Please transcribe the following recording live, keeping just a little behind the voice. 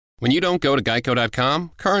When you don't go to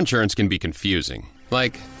Geico.com, car insurance can be confusing.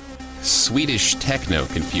 Like Swedish techno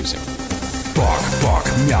confusing. Bark, bark,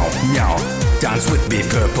 meow, meow. Dance with me,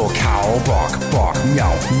 purple cow. Bark, bark,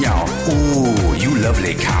 meow, meow. Ooh, you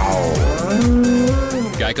lovely cow.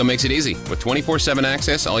 Geico makes it easy. With 24/7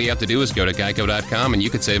 access, all you have to do is go to Geico.com and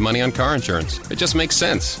you could save money on car insurance. It just makes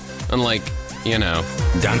sense. Unlike,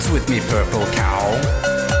 Dance with me, purple cow.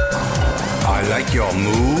 I like your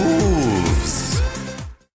moves.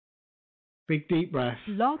 Big deep breath.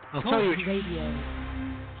 I'll tell you a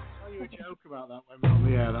joke about that when we're on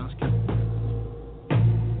the air. That's good.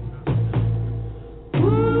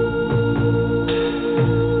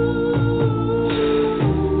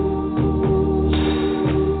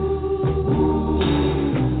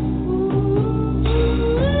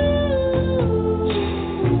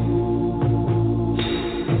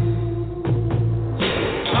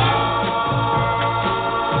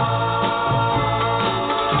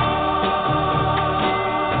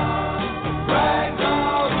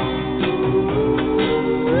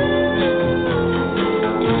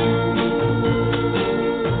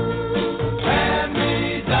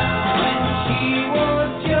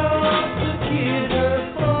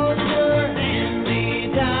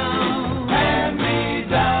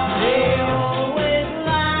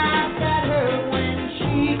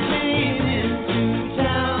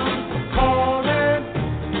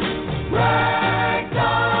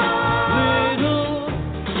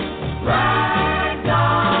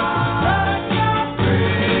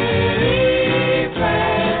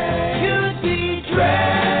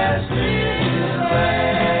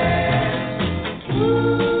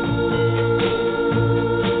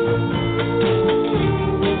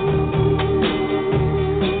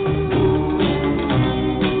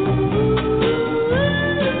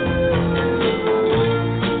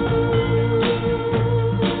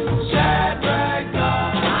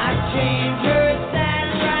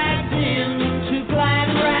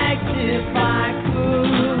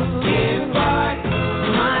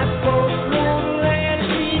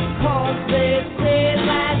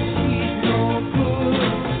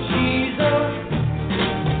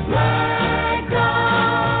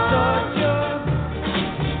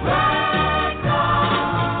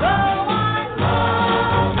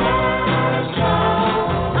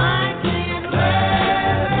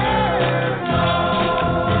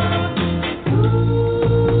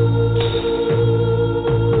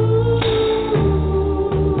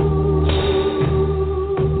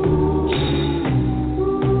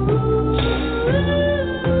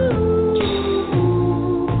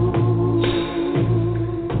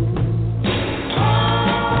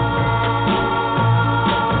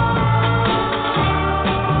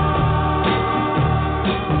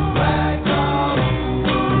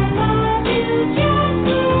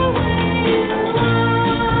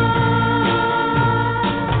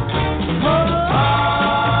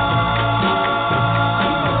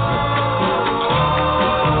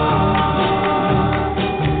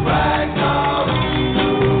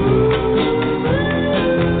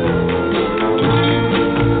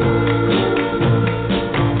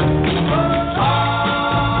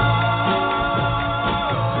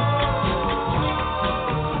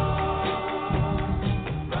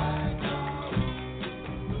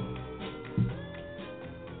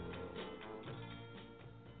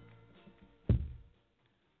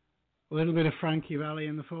 A little bit of Frankie Valli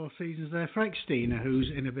in the Four Seasons there for Xtina,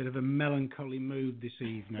 who's in a bit of a melancholy mood this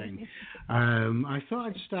evening. I thought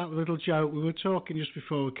I'd start with a little joke. We were talking just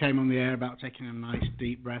before we came on the air about taking a nice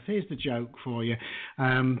deep breath. Here's the joke for you.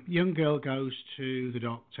 Young girl goes to the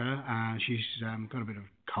doctor and she's got a bit of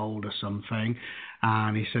cold or something,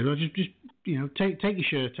 and he said, "Well, just take your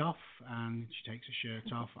shirt off." And she takes her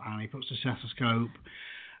shirt off, and he puts the stethoscope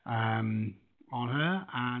on her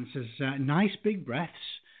and says, "Nice big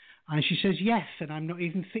breaths." And she says, "Yes, and I'm not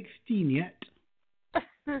even 16 yet."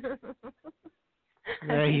 There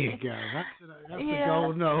you go. That's the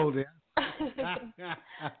golden old.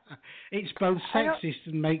 It's both sexist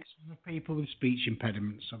and makes fun of people with speech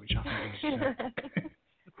impediments, which I think is,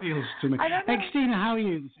 appeals to me. Xtina, how are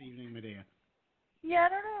you this evening, my dear? Yeah, I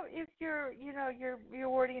don't know if you're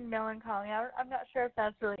wording melancholy. I'm not sure if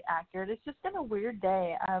that's really accurate. It's just been a weird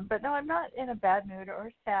day. But no, I'm not in a bad mood or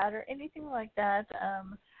sad or anything like that.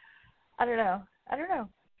 I don't know.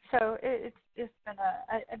 So it's just been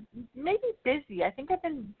maybe busy. I think I've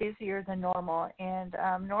been busier than normal, and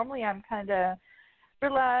normally I'm kind of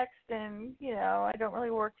relaxed and I don't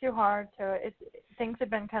really work too hard. So things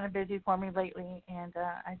have been kind of busy for me lately, and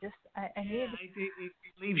I need. It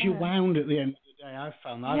leaves you wound at the end of the day. I've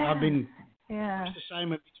found that. I've been much the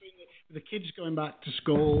same the kids going back to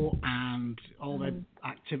school and all their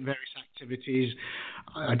various activities,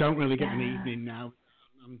 I don't really get an evening now.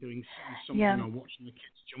 I'm doing something or watching the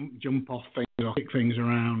kids jump off things or kick things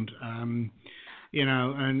around. You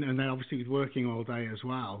know, and then obviously with working all day as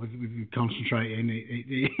well, with concentrating,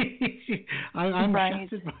 I'm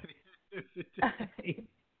shattered by the end of the day.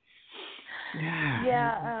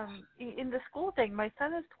 Yeah. In the school thing, my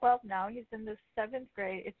son is 12 now. He's in the 7th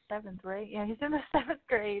grade. It's 7th, right? Yeah, he's in the 7th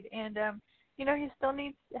grade, and you know, he still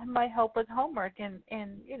needs my help with homework. And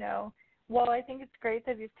you know, while I think it's great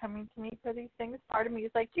that he's coming to me for these things, part of me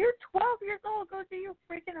is like, you're 12 years old. Go do your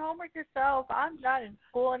freaking homework yourself. I'm not in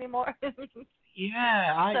school anymore.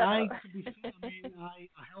 Yeah, I to be fair, I mean, I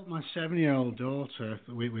help my 7-year-old daughter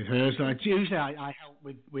with hers. Usually I help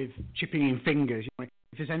with chipping in fingers. You know,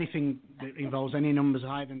 if there's anything that involves any numbers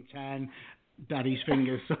higher than 10, Daddy's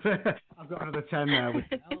fingers. So I've got another 10 there with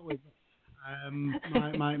help with.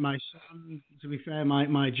 My son, to be fair,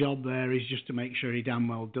 my job there is just to make sure he damn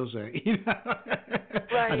well does it. You know?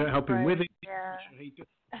 Right, I don't help him with it. Yeah.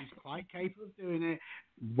 He's quite capable of doing it.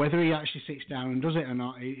 Whether he actually sits down and does it or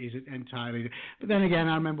not is entirely. But then again,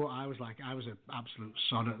 I remember what I was like. I was an absolute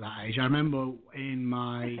sod at that age. I remember in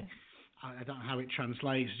my, I don't know how it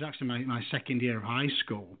translates. It's actually my second year of high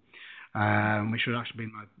school, which would actually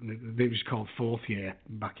be it was called fourth year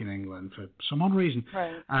back in England for some odd reason.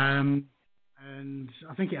 Right. And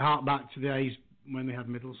I think it harked back to the days when they had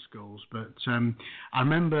middle schools. But I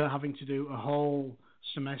remember having to do a whole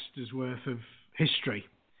semester's worth of history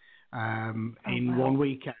in one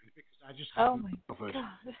weekend because I just hadn't bothered.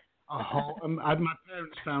 My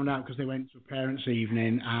parents found out because they went to a parents'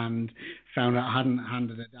 evening and found out I hadn't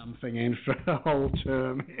handed a damn thing in for a whole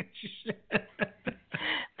term.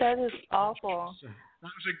 That is awful. That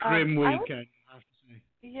was a grim weekend, I have to say.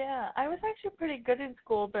 Yeah, I was actually pretty good in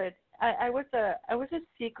school, but I was a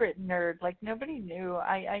secret nerd. Like nobody knew.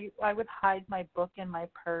 I would hide my book in my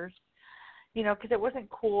purse. You know, because it wasn't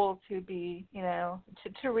cool to be, you know,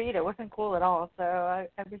 to read. It wasn't cool at all. So I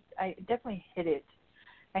definitely hid it.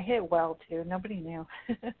 I hid it well too. Nobody knew.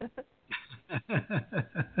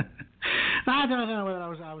 I don't know whether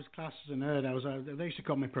I was classed as a nerd. They used to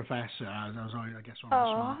call me professor. I was I guess one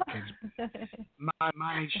of the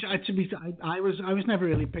smart kids. I was never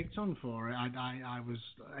really picked on for it. I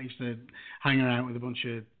used to hang around with a bunch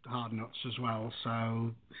of hard nuts as well. So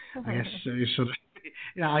I guess it was sort of.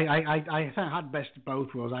 Yeah, I had best of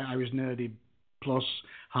both worlds. I was nerdy plus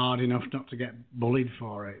hard enough not to get bullied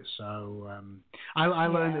for it. So I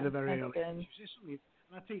learned at a very early age. When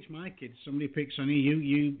I teach my kids, somebody picks on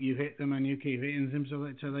you hit them and you keep hitting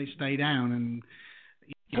them till they stay down. And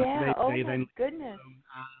they then goodness.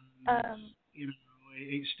 And, you know,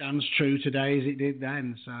 it stands true today as it did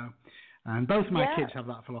then. So, and both my kids have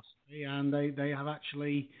that philosophy, and they have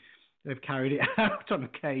actually. They've carried it out on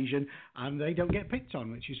occasion, and they don't get picked on,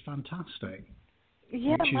 which is fantastic.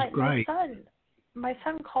 Yeah, which is great. My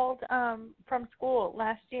son called from school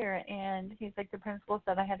last year, and he's like, the principal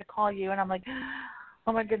said I had to call you, and I'm like,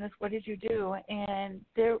 oh my goodness, what did you do? And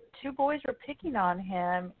there, 2 boys were picking on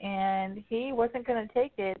him, and he wasn't going to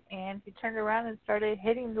take it, and he turned around and started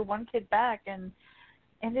hitting the one kid back, and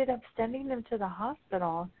ended up sending them to the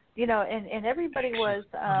hospital. You know, and everybody was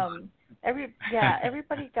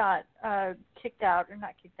everybody got kicked out, or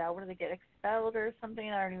not kicked out. What did they get, expelled or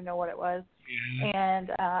something? I don't even know what it was.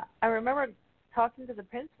 And I remember talking to the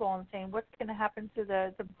principal and saying, what's going to happen to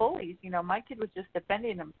the bullies? You know, my kid was just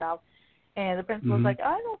defending himself, and the principal was like,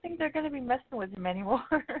 I don't think they're going to be messing with him anymore.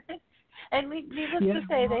 And needless to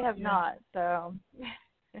say, they have not. So.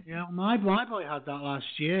 Yeah, my boy had that last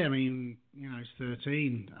year. I mean, you know, he's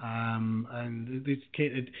 13, and this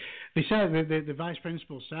kid. They said the vice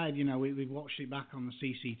principal said, you know, we watched it back on the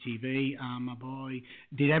CCTV, and my boy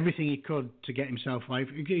did everything he could to get himself away.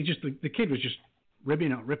 The kid was just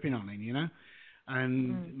ripping on him, you know.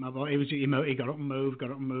 And my boy, he got up and moved.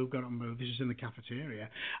 This is in the cafeteria,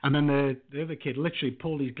 and then the other kid literally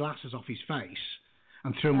pulled his glasses off his face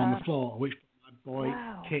and threw them on the floor, which my boy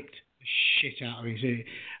kicked the shit out of his ear.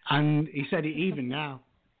 And he said even now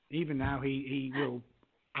he will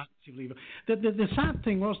actively. The sad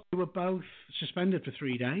thing was they were both suspended for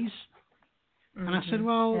 3 days, and I said,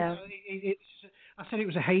 well, I said it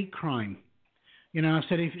was a hate crime. You know, I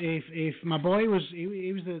said if my boy was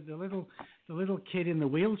he was the little kid in the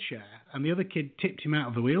wheelchair, and the other kid tipped him out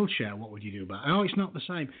of the wheelchair, what would you do about it? Oh, it's not the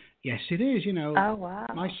same. Yes, it is. You know,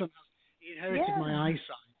 my son inherited my eyesight,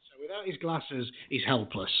 so without his glasses, he's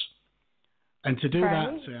helpless. And to do that,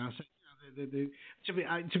 I said,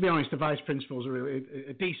 To be honest, the vice principal's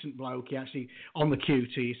a decent bloke. He actually, on the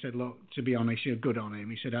QT, he said, look, to be honest, you're good on him.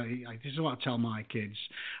 He said, this is what I tell my kids.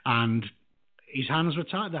 And his hands were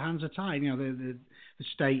tied. The hands are tied. You know, the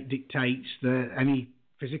state dictates any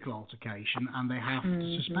physical altercation, and they have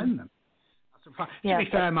to suspend them. To be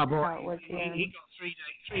fair, my boy, he got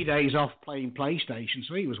 3 days off playing PlayStation,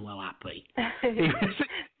 so he was well happy.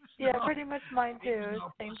 Yeah, pretty much mine too.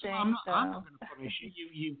 Same thing. I'm not going to punish you.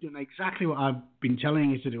 You've done exactly what I've been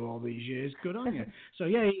telling you to do all these years. Good on you. So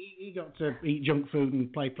yeah, he got to eat junk food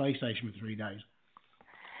and play PlayStation for 3 days.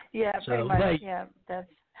 Yeah, pretty much. Yeah, that's.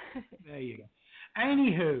 There you go.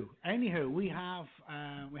 Anywho, we have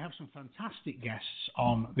some fantastic guests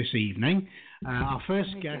on this evening. Our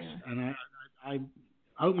first guest, and I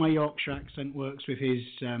hope my Yorkshire accent works with his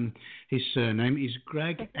surname, is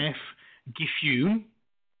Greg F. Gifune,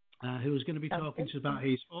 who is going to be talking to us about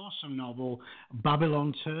his awesome novel,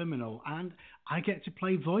 Babylon Terminal. And I get to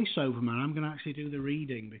play voiceover, man. I'm going to actually do the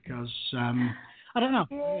reading because, I don't know.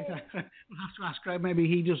 We'll have to ask Greg. Maybe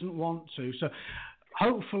he doesn't want to. So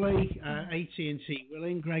hopefully, AT&T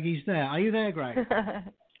willing, Greg is there. Are you there, Greg?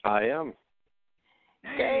 I am.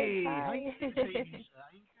 Hey, how you doing?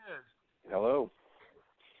 Are you good? Hello.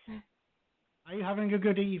 Are you having a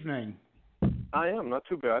good evening? I am, not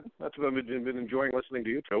too bad. Not too bad. I've been enjoying listening to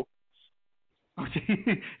you two.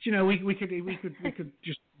 You know, we could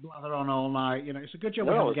just blather on all night. You know, it's a good job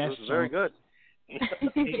we have guests. This is very good.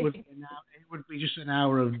 It would be just an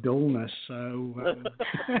hour of dullness. So.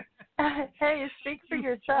 Hey, speak for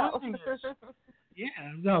yourself. Yeah,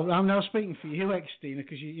 no, I'm now speaking for you, Xtina,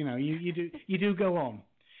 because you do go on.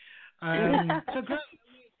 So, Greg,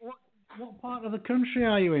 what part of the country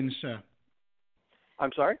are you in, sir?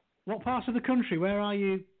 I'm sorry? What part of the country? Where are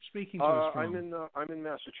you speaking to us from? I'm in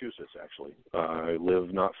Massachusetts, actually. I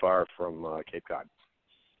live not far from Cape Cod.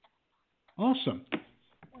 Awesome.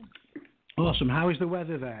 How is the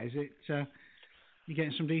weather there? Is it you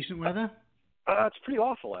getting some decent weather? It's pretty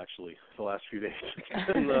awful, actually, the last few days.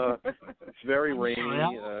 It's very rainy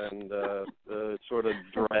and sort of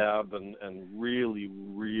drab and really,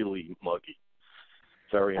 really muggy.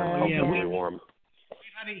 Very uncomfortably warm.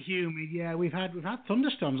 We've had it humid, yeah. We've had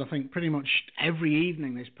thunderstorms, I think, pretty much every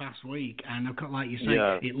evening this past week, and I've got, like you say,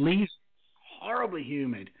 it leaves horribly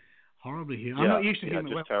humid. I'm not used to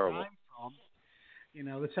humid. Just terrible. I'm from,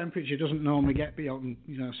 the temperature doesn't normally get beyond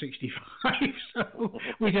 65, so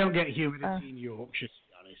we don't get humidity in Yorkshire, to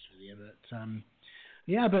be honest with you.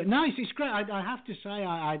 But but nice, it's great. I have to say,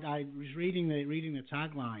 I was reading the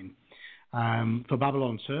tagline. For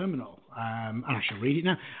Babylon Terminal, and I shall read it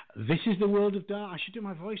now. This is the world of dark. I should do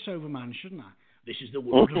my voiceover, man, shouldn't I? This is the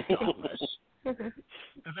world of darkness, of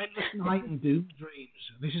endless night and doomed dreams.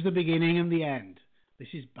 This is the beginning and the end. This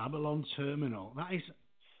is Babylon Terminal. That is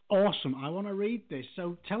awesome. I want to read this.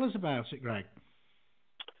 So tell us about it, Greg.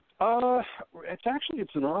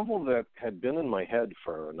 It's a novel that had been in my head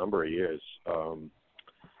for a number of years,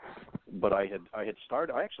 but I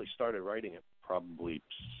actually started writing it probably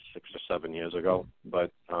 6 or 7 years ago,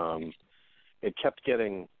 but it kept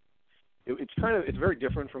getting. It's very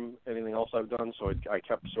different from anything else I've done. So I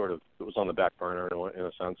kept it was on the back burner in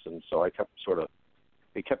a sense, and so it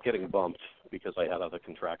kept getting bumped because I had other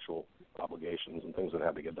contractual obligations and things that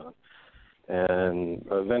had to get done. And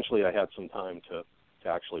eventually, I had some time to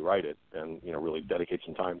actually write it and really dedicate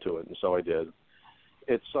some time to it, and so I did.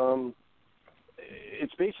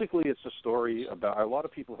 It's basically a story about. A lot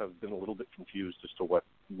of people have been a little bit confused as to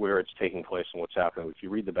where it's taking place and what's happening. If you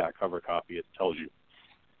read the back cover copy, it tells you.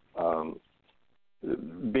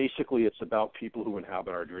 Basically, it's about people who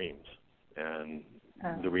inhabit our dreams and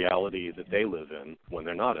the reality that they live in when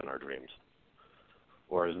they're not in our dreams,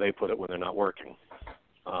 or as they put it, when they're not working.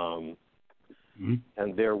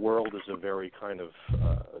 And their world is a very kind of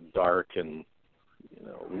dark and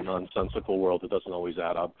nonsensical world that doesn't always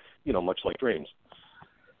add up, much like dreams.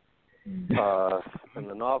 And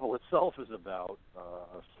the novel itself is about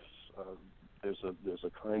there's a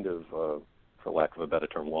kind of, for lack of a better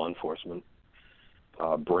term, law enforcement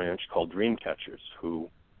branch called dream catchers, who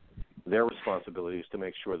their responsibility is to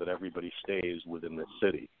make sure that everybody stays within the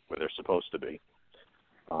city where they're supposed to be.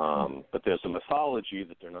 But there's a mythology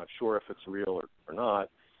that they're not sure if it's real or not,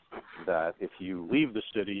 that if you leave the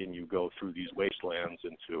city and you go through these wastelands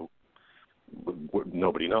into what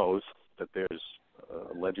nobody knows, that there's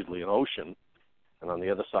allegedly an ocean, and on the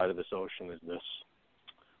other side of this ocean is this,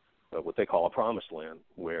 what they call a promised land,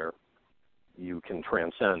 where you can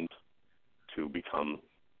transcend to become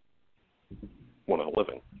one of the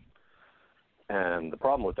living. And the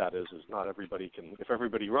problem with that is not everybody can. If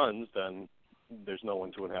everybody runs, then there's no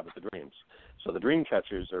one to inhabit the dreams. So the dream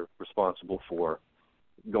catchers are responsible for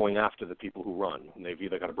going after the people who run. And they've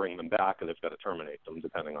either got to bring them back or they've got to terminate them,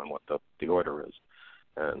 depending on what the order is.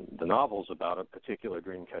 And the novel's about a particular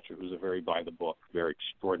dream catcher who's a very by-the-book, very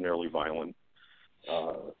extraordinarily violent,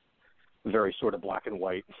 very sort of black and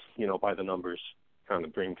white, by the numbers kind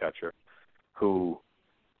of dream catcher, who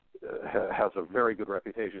has a very good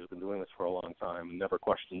reputation, has been doing this for a long time, and never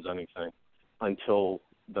questions anything until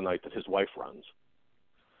the night that his wife runs.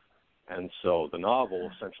 And so the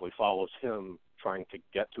novel essentially follows him trying to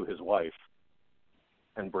get to his wife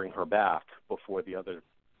and bring her back before the other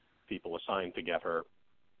people assigned to get her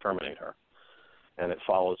terminate her. And it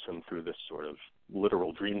follows him through this sort of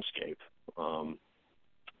literal dreamscape.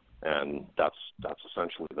 And that's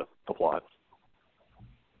essentially the plot.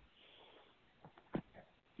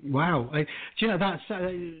 Wow, that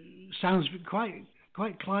sounds quite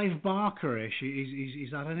Clive Barker-ish.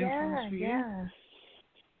 Is that an influence for you? Yeah.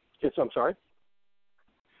 I'm sorry?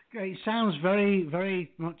 It sounds very,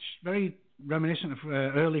 very much, very reminiscent of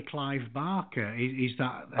early Clive Barker. Is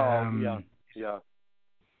that?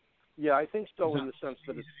 Yeah, I think so, in the sense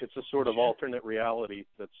that it's a sort of alternate reality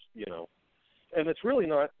that's, and it's really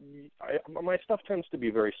not. My stuff tends to be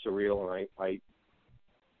very surreal, and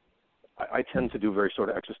I tend to do very sort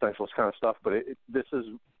of existentialist kind of stuff. But this is,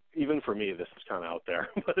 even for me, this is kind of out there.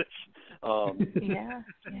 But it's yeah.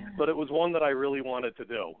 But it was one that I really wanted to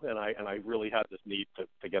do, and I really had this need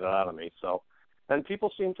to get it out of me. So, and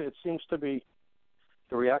it seems to be,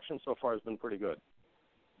 the reaction so far has been pretty good.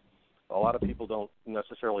 A lot of people don't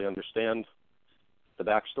necessarily understand the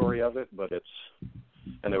backstory of it, but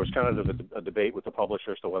and there was kind of a debate with the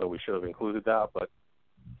publisher as to whether we should have included that, but,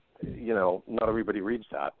 not everybody reads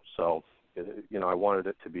that. So, I wanted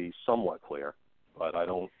it to be somewhat clear, but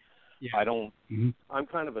I'm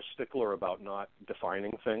kind of a stickler about not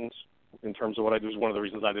defining things in terms of what I do. Is one of the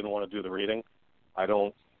reasons I didn't want to do the reading. I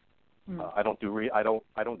don't do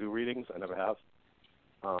readings. I never have.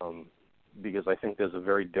 Because I think there's a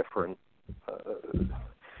very different,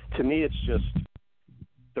 to me it's just,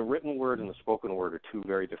 the written word and the spoken word are two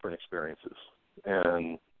very different experiences.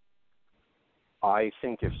 And I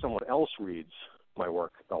think if someone else reads my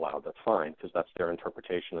work aloud, that's fine, because that's their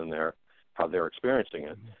interpretation and how they're experiencing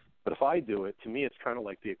it. But if I do it, to me it's kind of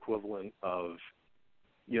like the equivalent of,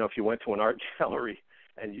 if you went to an art gallery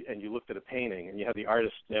and you looked at a painting and you had the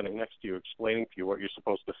artist standing next to you explaining to you what you're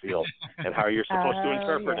supposed to feel and how you're supposed to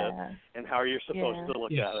interpret it and how you're supposed to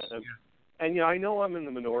look at it. And I know I'm in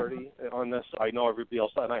the minority on this. I know everybody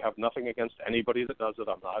else, and I have nothing against anybody that does it.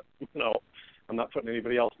 I'm not putting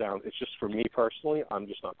anybody else down. It's just for me personally, I'm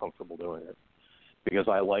just not comfortable doing it because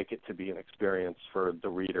I like it to be an experience for the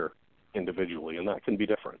reader individually, and that can be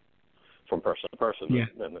different from person to person,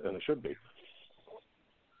 and it should be.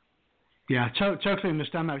 Yeah, totally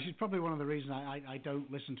understand that. Which is probably one of the reasons I don't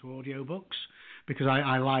listen to audiobooks, because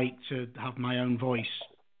I like to have my own voice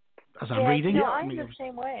as I'm reading. No, I'm the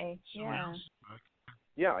same way. Yeah.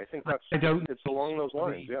 Yeah, I think it's along those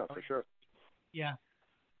lines. Yeah, for sure. Yeah.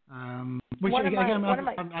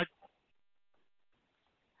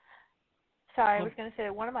 Sorry, I was going to say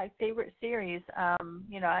one of my favorite series.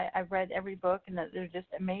 I've read every book, and they're just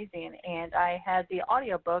amazing. And I had the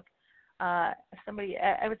audiobook. I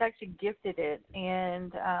was actually gifted it,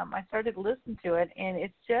 and I started to listen to it, and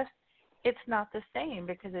it's not the same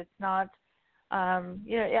because it's not, I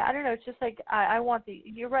don't know, it's just like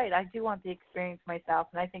you're right, I do want the experience myself,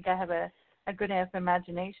 and I think I have a good enough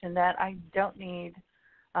imagination that I don't need,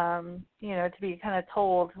 to be kind of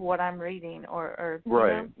told what I'm reading or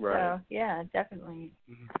Right. So, yeah, definitely.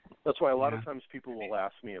 That's why a lot of times people will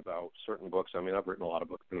ask me about certain books. I mean, I've written a lot of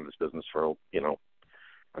books in this business for,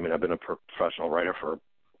 I've been a professional writer for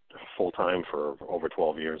full-time for over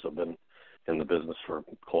 12 years. I've been in the business for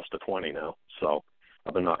close to 20 now. So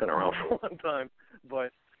I've been knocking around for a long time.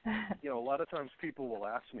 But, a lot of times people will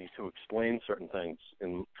ask me to explain certain things,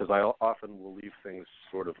 because I often will leave things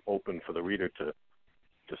sort of open for the reader to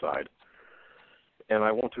decide. And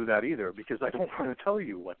I won't do that either, because I don't want to tell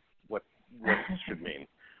you what it should mean.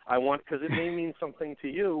 Because it may mean something to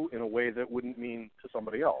you in a way that wouldn't mean to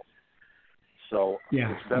somebody else. So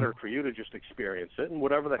it's better for you to just experience it, and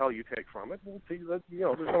whatever the hell you take from it, there's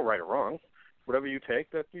no right or wrong. Whatever you take,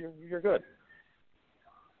 that you're good.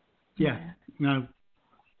 Yeah, no,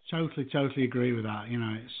 totally agree with that.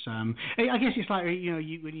 It's I guess it's like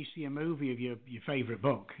when you see a movie of your favorite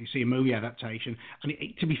book, you see a movie adaptation, and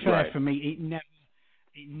to be fair, for me,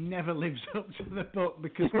 it never lives up to the book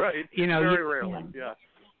because very rarely,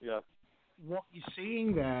 yeah. what you're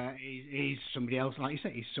seeing there is somebody else, like you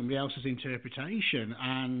say, is somebody else's interpretation,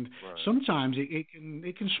 and sometimes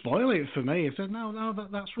it can spoil it for me. If no,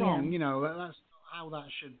 that's wrong. Yeah. You know, that's not how that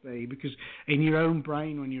should be, because in your own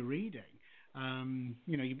brain when you're reading,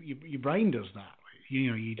 you know, your brain does that.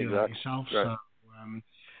 You know, you do that yourself. Right. So,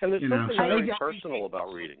 and there's something very I personal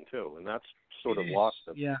about reading too, and that's sort of lost.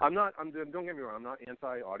 Yeah. Don't get me wrong. I'm not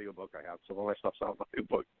anti-audiobook. I have some of my stuff on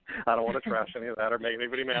audiobook. I don't want to trash any of that or make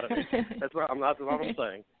anybody mad at me. That's not what I'm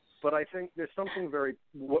saying. But I think there's something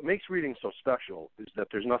what makes reading so special is that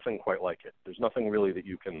there's nothing quite like it. There's nothing really that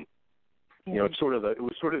you can, you know, it was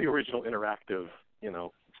sort of the original interactive, you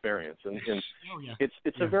know, experience, and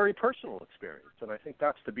it's a very personal experience, and I think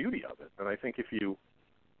that's the beauty of it. And I think if you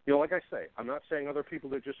know, like I say, I'm not saying other people.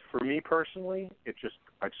 They're just, for me personally, it's just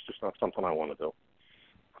not something I want to do.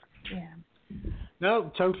 Yeah. No,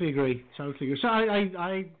 totally agree. So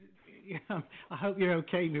I hope you're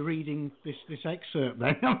okay with reading this excerpt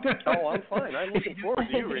then. Oh, I'm fine. I'm looking forward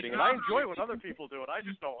to you reading it. I enjoy when other people do it. I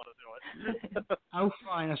just don't want to do it. Oh,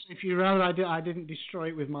 fine. If you rather I didn't destroy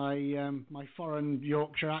it with my my foreign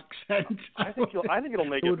Yorkshire accent. I think it'll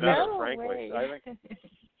make it better, frankly.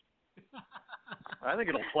 I think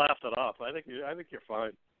it'll class it up. I think you're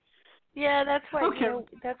fine. Yeah, that's why. Okay. You know,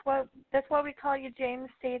 that's why we call you James.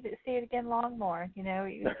 Say it again, Longmore. You know,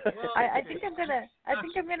 I think I'm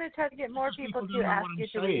gonna try to get more people to ask you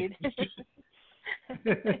to read.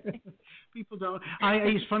 People don't.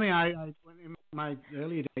 It's funny. In my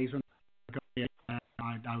earlier days when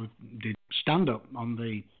I did stand up on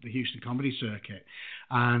the Houston comedy circuit,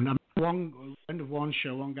 and at the end of one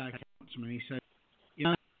show, one guy came up to me and he said, "You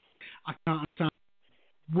know, I can't understand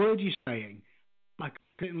word you're saying. I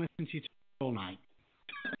couldn't listen to you all night."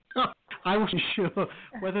 I wasn't sure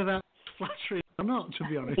whether that's flattering or not, to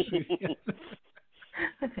be honest with you.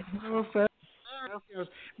 Oh, fair enough.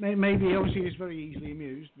 Maybe, obviously, he's very easily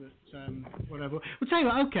amused, but whatever. We'll tell you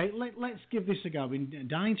what, okay, let's give this a go. I've been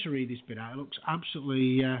dying to read this bit out. It looks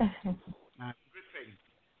absolutely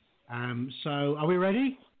gripping. So, are we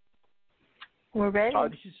ready? We're ready.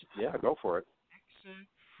 Yeah, go for it. Excerpt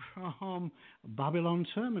from Babylon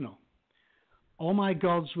Terminal. All my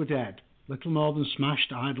gods were dead, little more than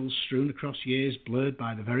smashed idols strewn across years blurred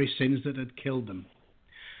by the very sins that had killed them.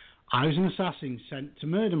 I was an assassin sent to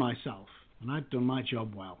murder myself, and I'd done my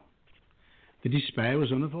job well. The despair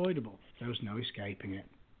was unavoidable. There was no escaping it.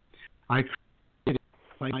 I created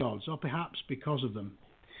my gods, or perhaps because of them.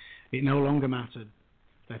 It no longer mattered.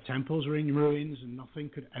 Their temples were in ruins, and nothing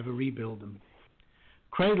could ever rebuild them.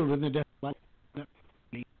 Cradled in the death of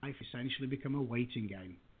life essentially became a waiting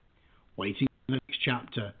game. Waiting for the next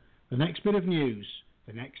chapter, the next bit of news,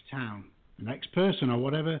 the next town, the next person, or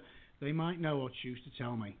whatever they might know or choose to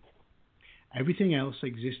tell me. Everything else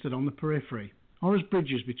existed on the periphery, or as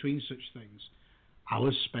bridges between such things.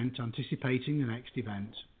 Hours spent anticipating the next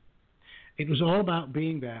event. It was all about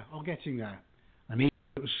being there, or getting there, and even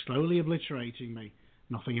if it was slowly obliterating me,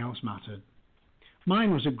 nothing else mattered.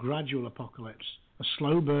 Mine was a gradual apocalypse, a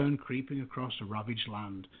slow burn creeping across a ravaged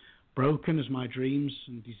land, broken as my dreams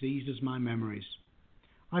and diseased as my memories.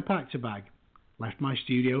 I packed a bag, left my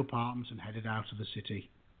studio apartment and headed out of the city.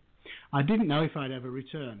 I didn't know if I'd ever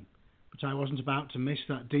return, but I wasn't about to miss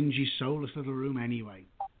that dingy, soulless little room anyway.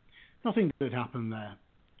 Nothing good had happened there.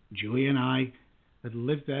 Julie and I had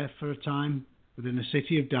lived there for a time, but in a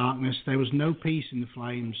city of darkness there was no peace in the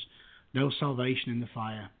flames, no salvation in the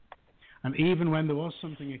fire. And even when there was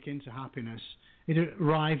something akin to happiness, it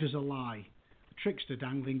arrived as a lie, a trickster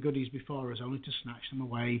dangling goodies before us only to snatch them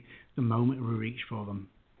away the moment we reached for them.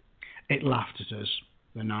 It laughed at us,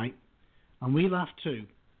 the night, and we laughed too,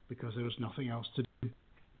 because there was nothing else to do.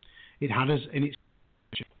 It had us in its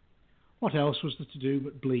possession. What else was there to do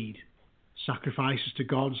but bleed? Sacrifices to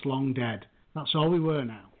gods long dead. That's all we were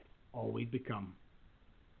now, all we'd become.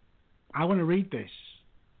 I want to read this.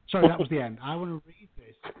 Sorry, that was the end. I want to read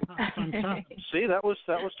this. That's fantastic. See, that was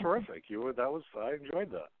terrific. I enjoyed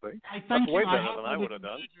that. That's way better than I would have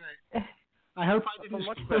done. I hope I didn't. That's a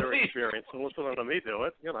much better experience than listening to me do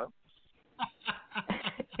it. You know.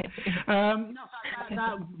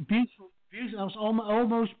 That beautiful. That was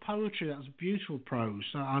almost poetry. That was beautiful prose.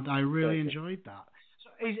 I really enjoyed that. So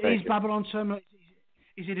is Babylon Terminal?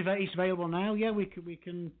 It's available now? Yeah, we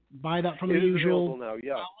can buy that from the usual. Available now.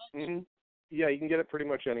 Yeah. Mm-hmm. Yeah, you can get it pretty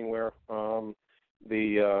much anywhere. There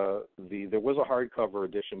was a hardcover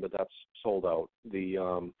edition, but that's sold out.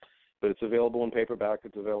 But it's available in paperback.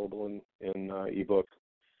 It's available in ebook,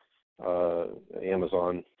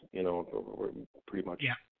 Amazon. You know, pretty much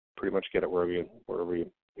get it wherever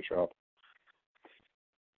you shop.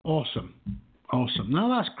 Awesome. No,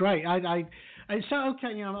 that's great. So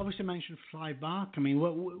okay, you know, I obviously mentioned Fly Bark. I mean,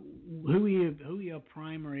 who are your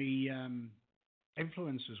primary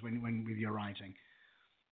influences when with your writing?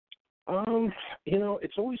 You know,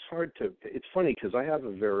 it's always hard to. It's funny because I have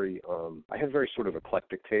very sort of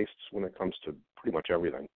eclectic tastes when it comes to pretty much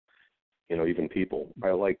everything. You know, even people.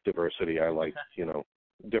 I like diversity. I like, you know,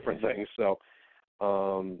 different things. So,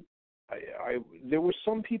 there were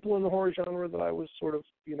some people in the horror genre that I was sort of,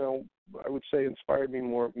 you know, I would say inspired me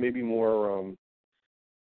more, maybe more,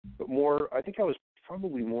 but more. I think I was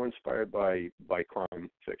probably more inspired by crime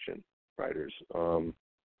fiction writers.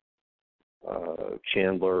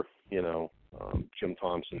 Chandler, you know, Jim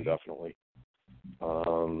Thompson, definitely.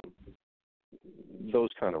 Those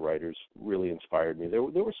kind of writers really inspired me. There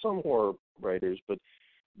were some horror writers, but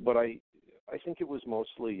I think it was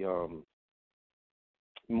mostly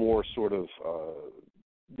more sort of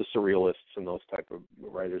the surrealists and those type of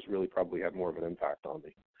writers really probably had more of an impact on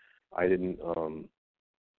me. I didn't.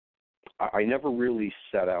 I never really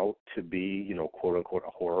set out to be, you know, quote unquote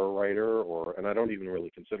a horror writer, and I don't even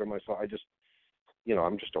really consider myself. I just, you know,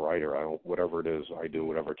 I'm just a writer. I don't, whatever it is, I do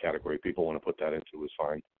whatever category people want to put that into is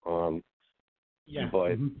fine. Yeah.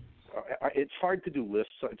 But it's hard to do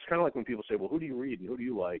lists. It's kind of like when people say, well, who do you read and who do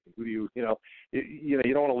you like and who do you, you know, you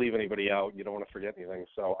don't want to leave anybody out. You don't want to forget anything.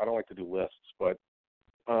 So I don't like to do lists, but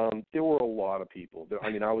there were a lot of people. I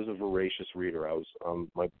mean, I was a voracious reader. I was,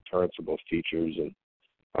 my parents are both teachers, and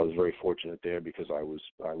I was very fortunate there because I was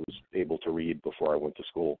able to read before I went to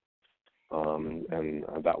school. And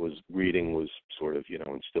that was, reading was sort of, you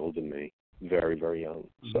know, instilled in me very, very young.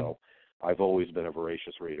 So I've always been a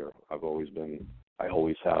voracious reader. I always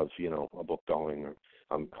have, you know, a book going.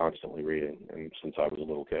 I'm constantly reading, and since I was a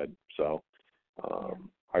little kid. So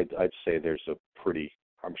I'd say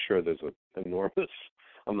I'm sure there's an enormous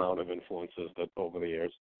amount of influences that over the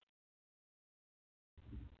years.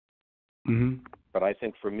 But I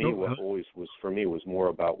think for me, what always was for me was more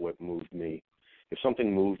about what moved me. If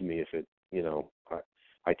something moved me, if it, you know,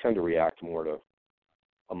 I tend to react more to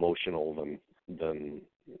emotional than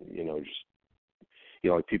you know, just, you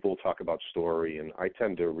know, like people talk about story, and I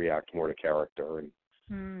tend to react more to character and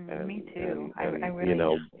me too. I really, you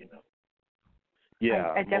know,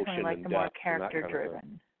 yeah, I definitely like the more character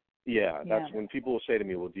driven. Yeah, that's when people will say to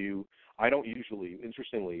me, well, I don't usually,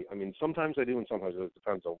 interestingly, I mean, sometimes I do and sometimes it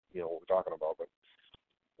depends on, you know, what we're talking about, but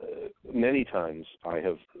many times I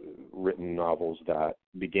have written novels that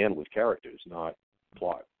began with characters, not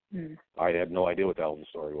plot. I had no idea what the hell the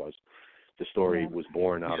story was. The story was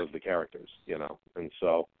born out of the characters, you know, and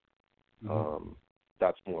so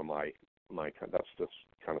that's more that's the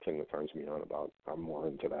kind of thing that turns me on about. I'm more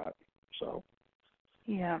into that, so.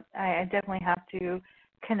 Yeah, I definitely have to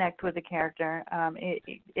connect with the character.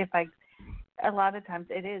 A lot of times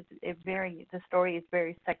the story is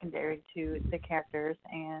very secondary to the characters,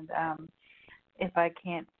 and if I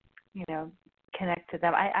can't, you know, connect to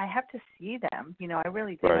them, I have to see them. You know, I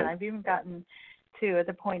really do. Right. And I've even gotten to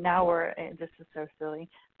the point now where, and this is so silly,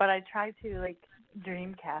 but I try to like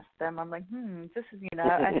dream cast them. I'm like, this is, you know,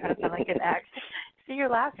 I try to sound like an act. See, you're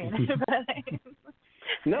laughing.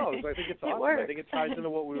 No, I think it's awesome. I think it ties into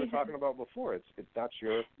what we were talking about before. That's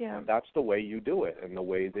the way you do it, and the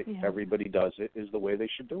way that everybody does it is the way they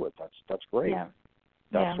should do it. That's great. Yeah.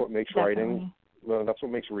 That's what makes writing. Well, that's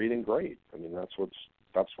what makes reading great. I mean, that's what's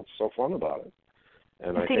so fun about it,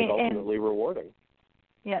 and I think ultimately rewarding.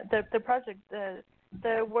 Yeah, the project,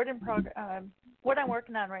 the word in program, what I'm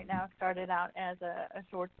working on right now started out as a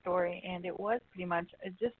short story, and it was pretty much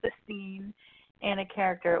just a scene and a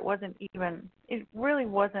character. It really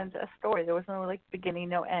wasn't a story. There was no like beginning,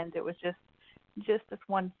 no end. It was just this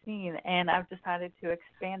one scene, and I've decided to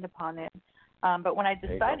expand upon it. But when I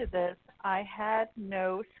decided this, I had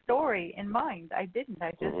no story in mind. I didn't.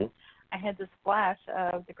 I had this flash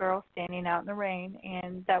of the girl standing out in the rain,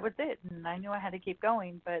 and that was it. And I knew I had to keep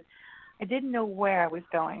going, but I didn't know where I was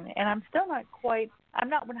going. And I'm still not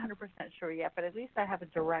 100% sure yet, but at least I have a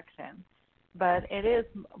direction. But it is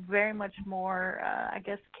very much more, I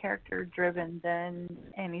guess, character-driven than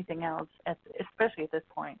anything else, especially at this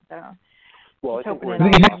point. So, well, I think we're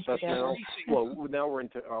in the process now. Well, now we're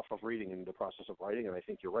off of reading and the process of writing, and I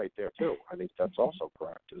think you're right there, too. I think that's also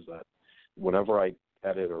correct, is that whenever I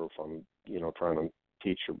edit or if I'm, you know, trying to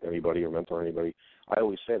teach anybody or mentor anybody, I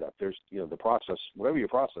always say that there's, you know, the process, whatever your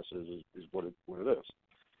process is what it is.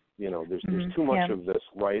 You know, there's too much of this,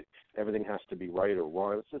 right? Everything has to be right or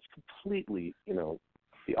wrong. It's completely, you know,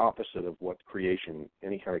 the opposite of what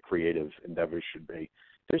any kind of creative endeavors should be.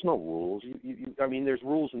 There's no rules. I mean, there's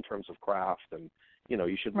rules in terms of craft, and, you know,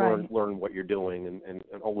 you should learn what you're doing and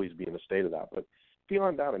always be in a state of that. But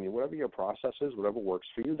beyond that, I mean, whatever your process is, whatever works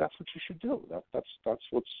for you, that's what you should do. That's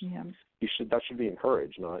what's that should be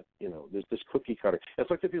encouraged, not, there's this cookie cutter. It's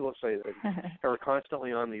like the people say that are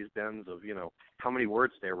constantly on these bends of, how many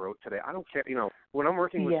words they wrote today. I don't care, when I'm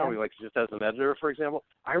working with somebody like just as an editor, for example,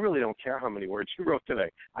 I really don't care how many words you wrote today.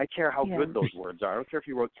 I care how good those words are. I don't care if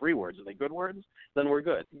you wrote 3 words. Are they good words? Then we're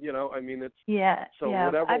good. I mean, it's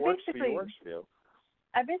whatever works for you works for you.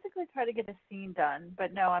 I basically try to get a scene done,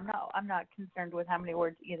 but no, I'm not concerned with how many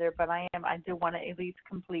words either, but I do want to at least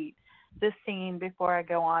complete this scene before I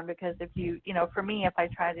go on, because if you for me, if I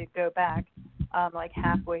try to go back like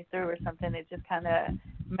halfway through or something, it just kind of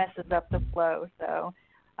messes up the flow. So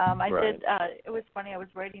it was funny, I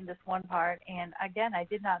was writing this one part, and again, I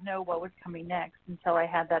did not know what was coming next until I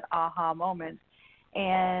had that aha moment.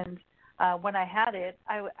 And when I had it,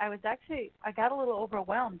 I got a little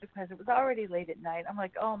overwhelmed because it was already late at night. I'm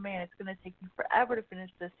like, oh man, it's going to take me forever to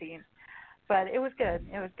finish this scene. But it was good.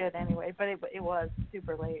 It was good anyway. But it was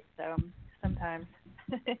super late, so sometimes.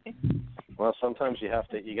 Well, sometimes you got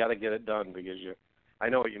to get it done because I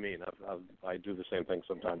know what you mean. I do the same thing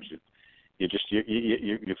sometimes. You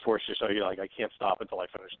force yourself. You're like, I can't stop until I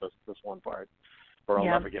finish this one part, or I'll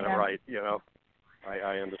never get it right.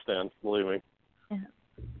 I understand. Believe me. Yeah.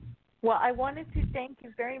 Well, I wanted to thank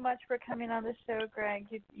you very much for coming on the show, Greg.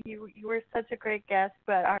 You were such a great guest,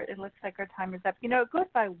 but it looks like our time is up. It goes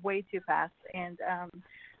by way too fast, and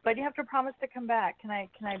but you have to promise to come back. Can I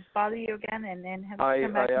bother you again and have you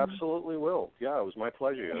come back? I absolutely will. Yeah, it was my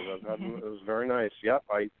pleasure. It was very nice. Yep,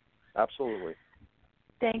 absolutely.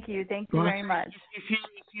 Thank you very much.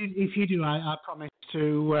 If you do, I promise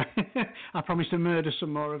to I promise to murder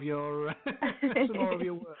some more of your work.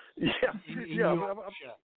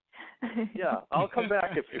 Yeah, I'll come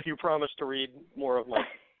back if you promise to read more of my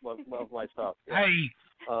stuff. Yeah. Hey,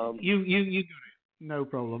 you got it. No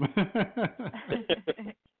problem.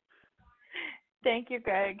 Thank you,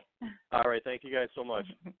 Greg. All right, thank you guys so much.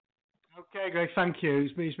 Okay, Greg, thank you.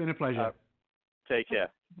 It's been a pleasure. Take care.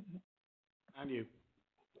 And you.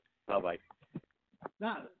 Bye-bye.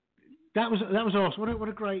 That was awesome. What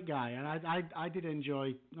a great guy, and I did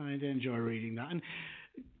enjoy reading that. And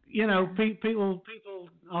people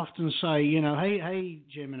often say, hey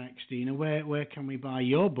Jim and Xtina, where can we buy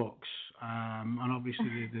your books? And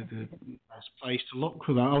obviously the best place to look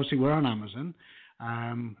for that, obviously we're on Amazon.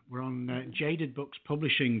 We're on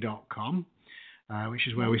jadedbookspublishing.com, which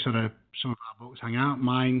is where we some of our books hang out.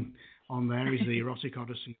 Mine on there is the Erotic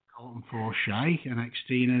Odyssey of Colton Forshea, and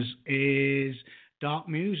Xtina's is Dark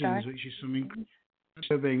Musings, which is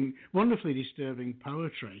some wonderfully disturbing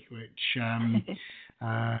poetry, which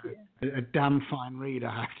a damn fine read,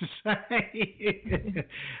 I have to say.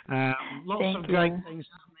 Lots of great things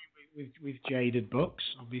happening with Jaded Books.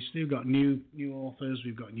 Obviously, we've got new authors,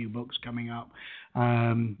 we've got new books coming up.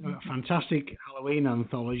 A fantastic Halloween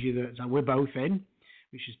anthology that we're both in,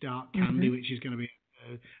 which is Dark Candy, which is going to be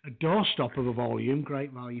a doorstop of a volume,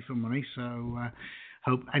 great value for money. So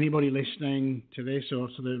hope anybody listening to this or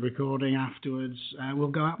to the recording afterwards will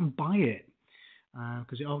go out and buy it,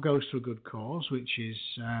 because it all goes to a good cause, which is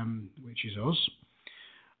us.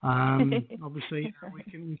 Obviously, we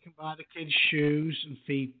can buy the kids shoes and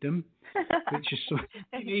feed them, which is something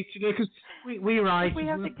we need to do, because we write. We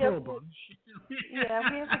have to guilt. We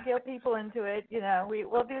have to guilt people into it.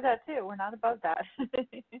 We'll do that too. We're not above that.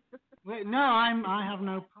 No, I have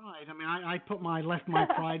no pride. I mean, I left my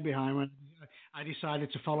pride behind when I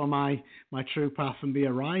decided to follow my true path and be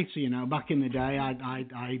a writer. Back in the day,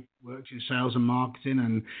 I worked in sales and marketing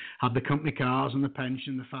and had the company cars and the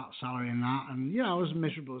pension, the fat salary and that. And, I was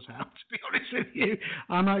miserable as hell, to be honest with you.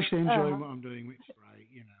 I'm actually enjoying what I'm doing, which is great,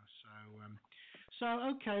 So,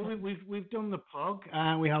 okay, we've done the plug.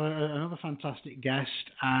 We have another fantastic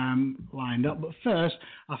guest lined up. But first,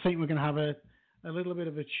 I think we're going to have a little bit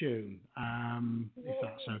of a tune, if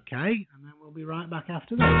that's okay. And then we'll be right back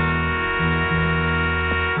after this.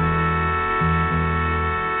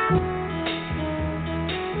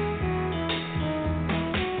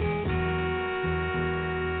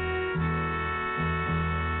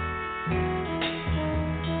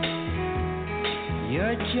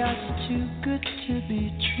 You're just too good to be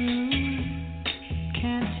true.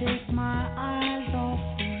 Can't take my eyes off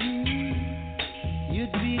of you.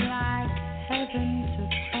 You'd be like heaven to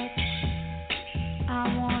touch. I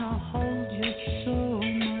wanna hold you so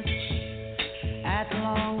much. At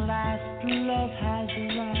long last, love has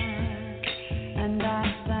arrived, and I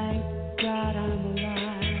thank God I'm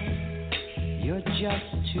alive. You're just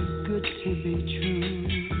too good to be true.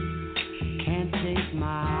 Can't take my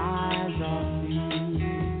eyes off you.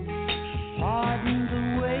 Pardon the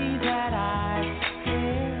way that I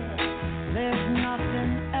stare. There's nothing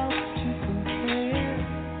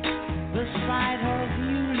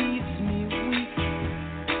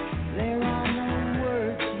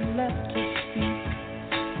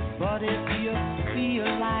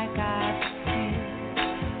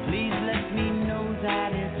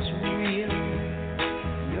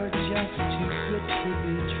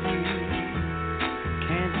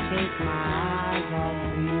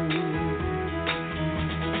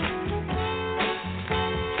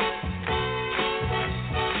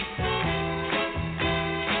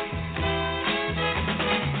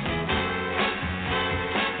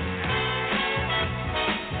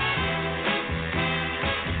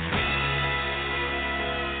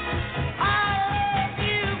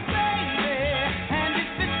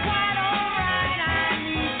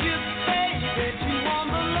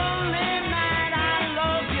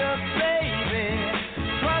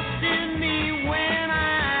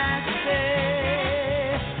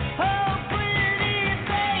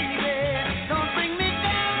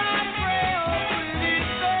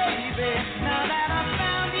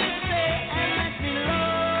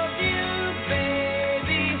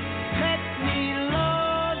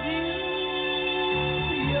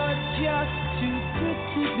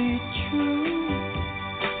to be true.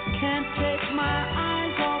 Can't take my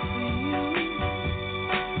eyes off of you.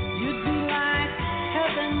 You'd be like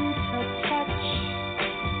heaven to touch.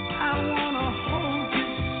 I wanna hold you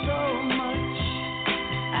so much.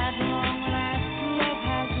 At long last, love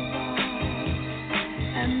has arrived,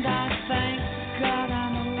 and I thank God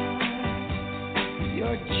I'm alive.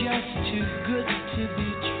 You're just too good to be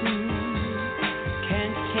true.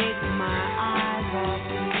 Can't take my eyes off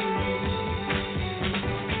you.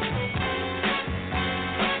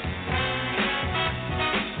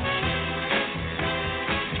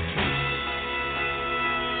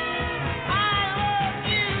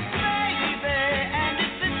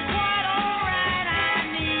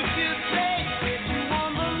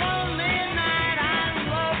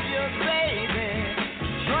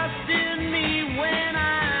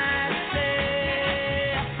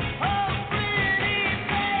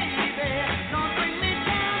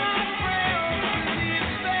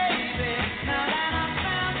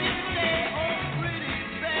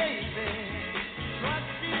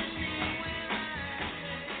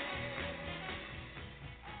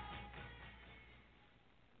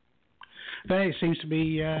 It seems to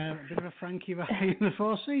be a bit of a Frankie Valli in the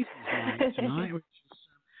Four Seasons night tonight. Which is,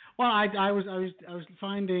 well, I was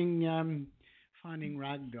finding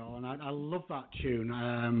Ragdoll, and I love that tune.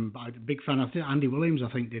 I'm a big fan of it. Andy Williams, I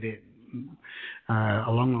think, did it a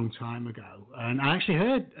long time ago, and I actually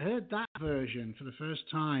heard that version for the first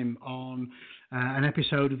time on an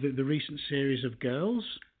episode of the recent series of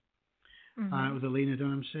Girls. With the Lena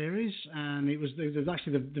Dunham series, and it was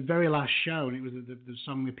actually the very last show, and it was the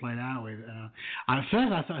song they played out with. At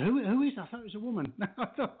first, I thought, who is that? I thought it was a woman.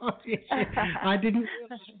 I didn't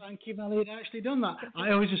realize Frankie Valli had actually done that. I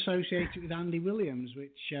always associate it with Andy Williams,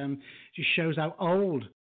 which just shows how old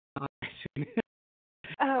I am.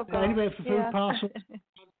 Oh, God. Anyway, for food parcels,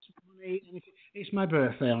 it's my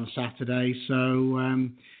birthday on Saturday, so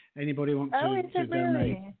anybody want to donate?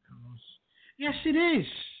 Really? Yes, it is.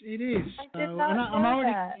 It is. I did not know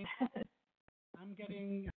that. I'm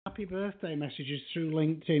getting happy birthday messages through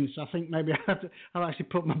LinkedIn, so I think maybe I'll actually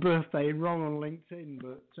put my birthday wrong on LinkedIn.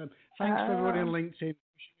 But thanks for everybody on LinkedIn.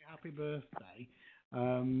 Wishing me happy birthday.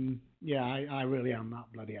 Yeah, I really am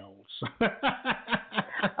that bloody old. So.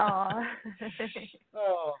 Aww.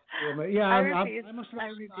 Yeah, I refuse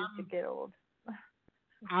to get old.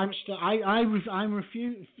 I'm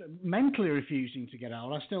mentally refusing to get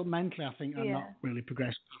old. I still mentally, I think I'm not really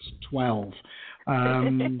progressed past 12.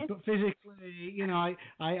 But physically, you know,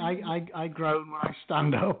 I groan when I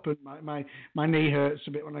stand up, and my knee hurts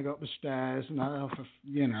a bit when I go up the stairs, and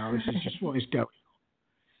you know, this is just what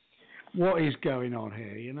is going on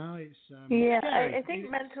here. You know, it's I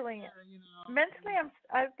think mentally,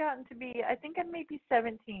 I've gotten to be. I think I'm maybe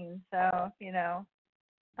 17. So you know.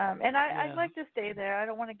 And I'd like to stay there. I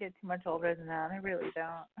don't want to get too much older than that. I really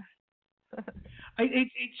don't.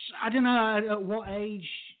 I don't know at what age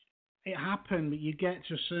it happened, but you get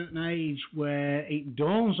to a certain age where it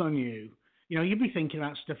dawns on you. You know, you'd be thinking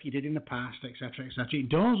about stuff you did in the past, etc., etc. It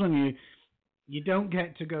dawns on you, you don't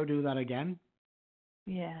get to go do that again.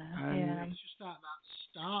 Yeah, It's just that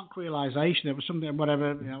stark realization. There was something,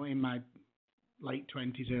 whatever, you know, in my late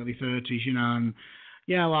 20s, early 30s, you know, and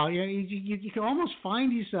you can almost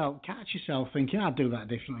catch yourself thinking, I'll do that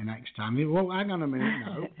differently next time. Well, hang on a minute,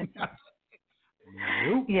 no.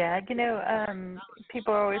 No. Yeah, you know,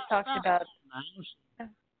 people are always talking about. I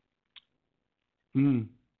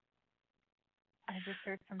just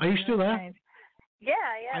heard something. Are you still there? Strange. Yeah,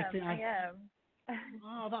 I am.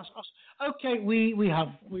 Oh, that's awesome. Okay,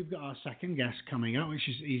 we've got our second guest coming up, which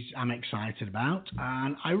I'm excited about,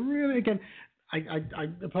 and I really I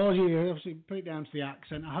apologize. Obviously, put it down to the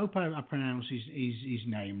accent. I hope I pronounce his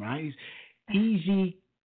name right. Ezekiel.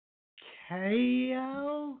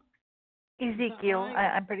 Ezekiel.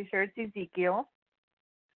 Right? I'm pretty sure it's Ezekiel.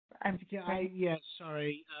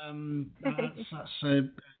 Sorry. That's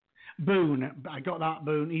Boone. I got that,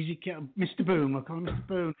 Boone. Ezekiel, Mr. Boone. We'll call him Mr.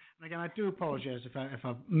 Boone. And again, I do apologise if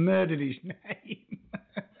I've murdered his name.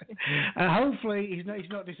 Hopefully, he's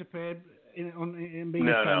not disappeared. In being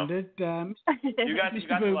offended. No. You got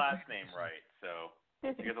the last name right, so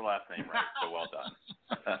you got the last name right. So well done.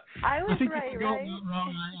 I was right, right? If I got that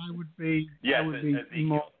wrong, I would be. Yes, I would be Ezekiel.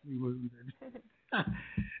 mortally wounded.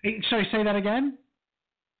 Sorry, say that again.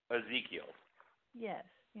 Ezekiel. Yes.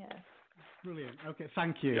 Brilliant. Okay,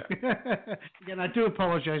 thank you. Yeah. Again, I do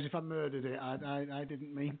apologise if I murdered it. I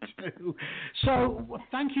didn't mean to. So,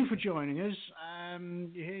 thank you for joining us.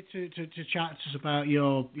 You're here to chat to us about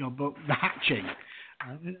your book, The Hatching.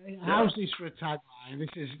 How's this for a tagline? This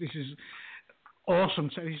is awesome.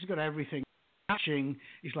 So this has got everything. catching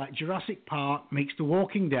is like Jurassic Park meets The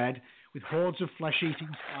Walking Dead with hordes of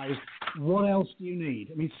flesh-eating spiders. What else do you need?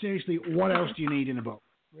 I mean, seriously, what else do you need in a book?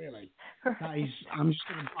 Really? That is, I'm just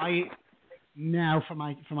going to buy it now for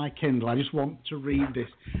my Kindle. I just want to read this.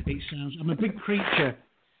 It sounds. I'm a big creature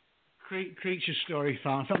story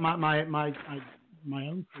fan. In fact, my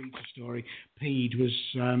own creature story, Peed, was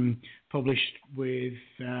published with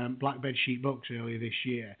Black Bed Sheet Books earlier this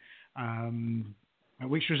year,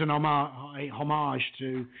 which was an homage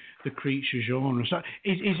to the creature genre. So,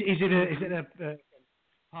 is it a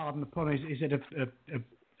pardon the pun? Is it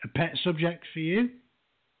a pet subject for you?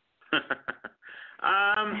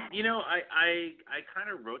 I kind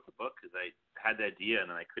of wrote the book because I had the idea and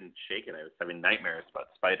then I couldn't shake it. I was having nightmares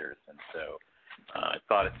about spiders, and so I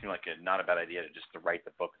thought it seemed like not a bad idea to write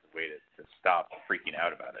the book as a way to stop freaking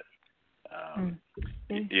out about it.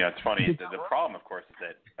 It's funny. The problem, of course, is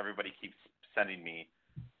that everybody keeps sending me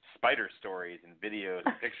spider stories and videos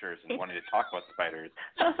and pictures and wanting to talk about spiders,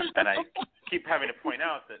 and I keep having to point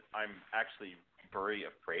out that I'm actually very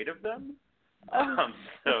afraid of them.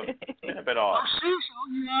 So it's a bit odd. You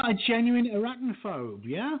are a genuine arachnophobe,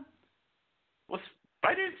 yeah? Well,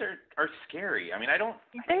 spiders are scary. I mean, I don't.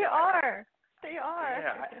 They are.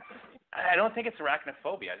 Yeah, I don't think it's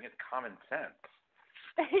arachnophobia. I think it's common sense.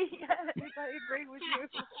 Yes, I agree with you.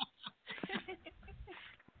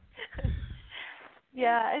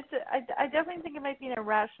 Yeah, I definitely think it might be an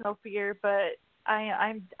irrational fear, but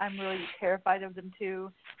I'm really terrified of them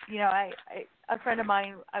too. A friend of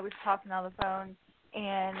mine, I was talking on the phone,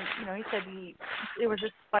 and he said it was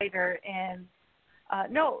a spider, and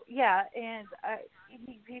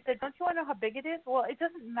he said, don't you want to know how big it is? Well, it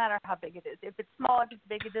doesn't matter how big it is. If it's small, if it's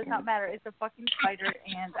big, it does not matter. It's a fucking spider,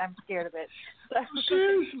 and I'm scared of it. So.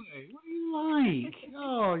 Seriously, what do you like?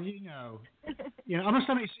 Oh, I must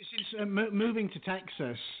admit, since moving to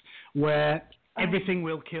Texas, where everything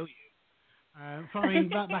will kill you.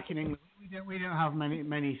 Back in England, we don't have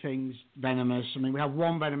many things venomous. I mean, we have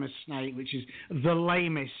one venomous snake, which is the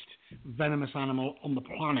lamest venomous animal on the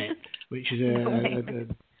planet, which is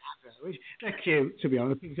which they're cute, to be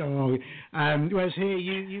honest. Whereas here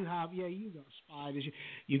you got spiders.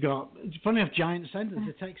 You got, funny enough, giant centipedes,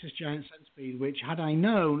 the Texas giant centipede, which had I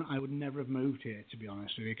known, I would never have moved here, to be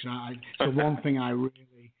honest with you, because it's the one thing I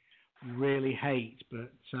really, really hate.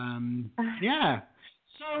 But yeah.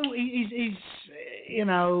 So,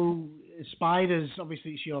 spiders,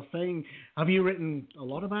 obviously it's your thing. Have you written a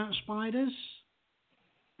lot about spiders?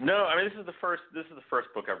 No, I mean, this is the first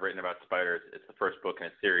book I've written about spiders. It's the first book in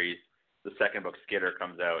a series. The second book, Skitter,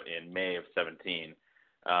 comes out in May of 2017.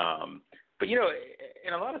 But,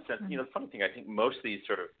 in a lot of sense, the funny thing, I think most of these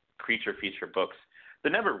sort of creature feature books,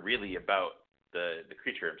 they're never really about the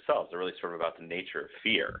creature themselves. They're really sort of about the nature of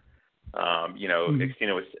fear.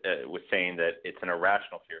 Xtina was saying that it's an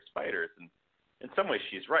irrational fear of spiders, and in some ways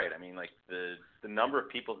she's right. I mean, like the number of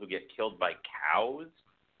people who get killed by cows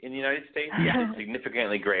in the United States is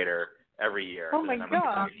significantly greater every year than the number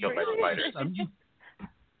of people who get killed by spiders.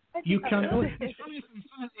 You can. It's funny,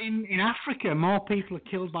 in Africa, more people are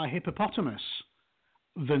killed by hippopotamus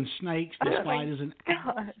than snakes, than spiders, and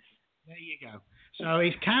there you go. So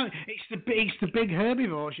it's the big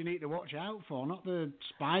herbivores you need to watch out for, not the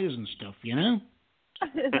spiders and stuff, I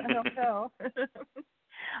don't know.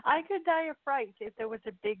 I could die of fright if there was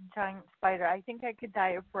a big giant spider. I think I could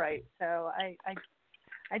die of fright. So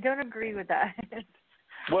I don't agree with that.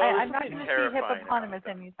 Well, I'm not going to see hippopotamus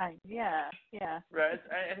anytime. Yeah. Right.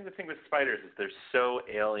 I think the thing with spiders is they're so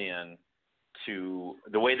alien to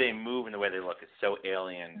the way they move and the way they look is so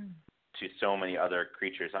alien to so many other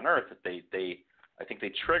creatures on Earth that I think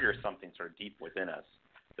they trigger something sort of deep within us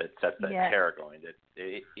that sets that terror going. That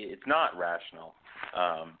it's not rational,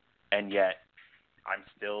 and yet I'm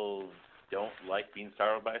still don't like being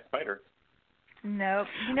startled by a spider. No,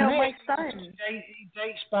 my son. It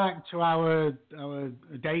dates back to our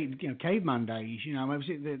caveman days.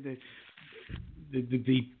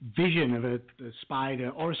 The vision of a spider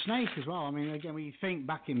or a snake as well. I mean, again, when you think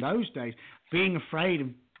back in those days, being afraid of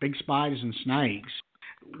big spiders and snakes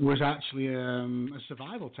was actually a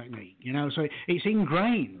survival technique. So it's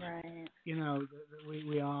ingrained. Right. That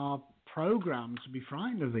we are programmed to be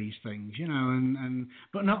frightened of these things.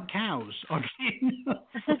 But not cows. No,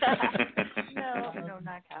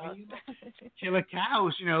 not cows. Killer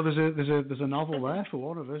cows. There's a novel there for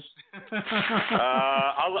one of us.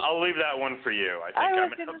 I'll leave that one for you. I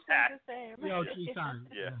was think going to say the same.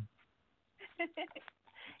 Yeah.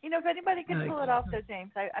 If anybody could pull it off, though,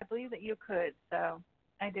 James, I believe that you could. So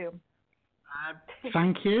I do.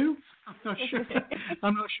 Thank you. I'm not sure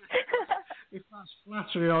if that's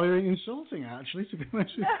flattery or insulting, actually, to be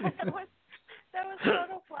honest with you. That was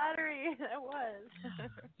total flattery. That was.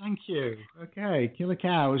 Thank you. Okay, killer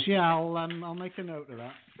cows. Yeah, I'll make a note of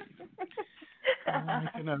that. I'll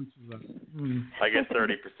make a note of that. I get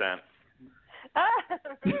 30%.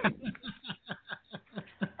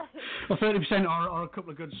 Well, 30% or a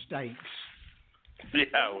couple of good steaks.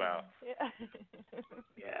 Yeah, wow.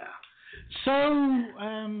 Yeah. So,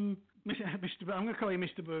 Mr. I'm going to call you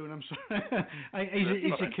Mr. Boone. I'm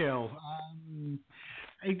sorry. Ezekiel.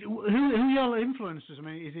 Who are your influences? I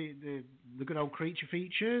mean, is it the good old creature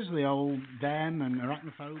features, the old Them and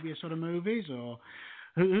Arachnophobia sort of movies, or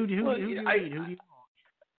who do you read? Who do you watch?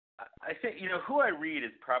 I think who I read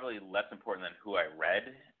is probably less important than who I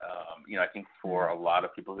read. I think for a lot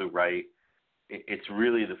of people who write, it's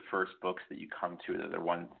really the first books that you come to that are the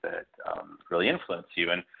ones that really influence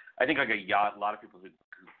you. And I think like a lot of people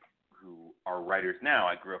who are writers now,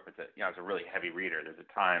 I grew up as I was a really heavy reader. There's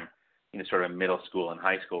a time, sort of middle school and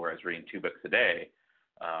high school where I was reading 2 books a day,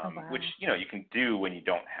 which you can do when you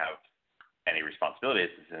don't have any responsibilities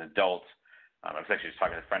as an adult. I was actually just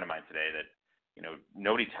talking to a friend of mine today that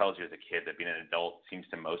nobody tells you as a kid that being an adult seems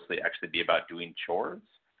to mostly actually be about doing chores.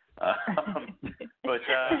 But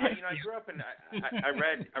I grew up and I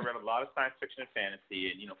read a lot of science fiction and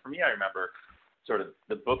fantasy, and for me, I remember sort of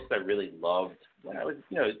the books that I really loved when I was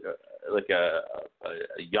like a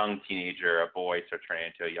young teenager, a boy, sort of turning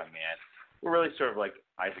into a young man, were really sort of like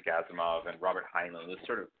Isaac Asimov and Robert Heinlein, those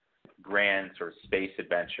sort of grand sort of space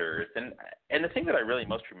adventures, and the thing that I really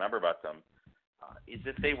most remember about them is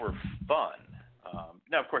that they were fun.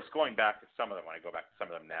 Now, of course, going back to some of them, when I go back to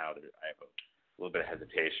some of them now, I have a little bit of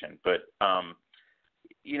hesitation. But,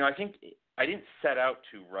 I think I didn't set out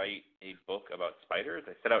to write a book about spiders.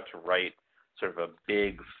 I set out to write sort of a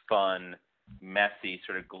big, fun, messy,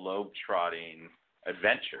 sort of globe-trotting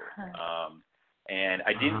adventure. And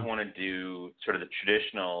I didn't want to do sort of the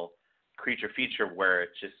traditional creature feature where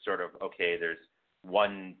it's just sort of, okay, there's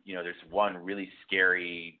one really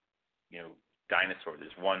scary, dinosaur.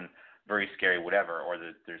 There's one very scary whatever, or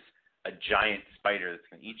there's a giant spider that's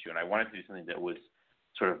going to eat you. And I wanted to do something that was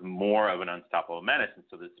sort of more of an unstoppable menace. And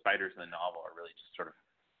so the spiders in the novel are really just sort of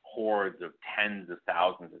hordes of tens of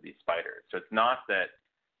thousands of these spiders. So it's not that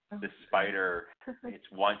the spider, it's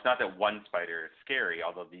not that one spider is scary,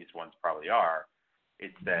 although these ones probably are.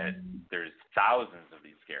 It's that there's thousands of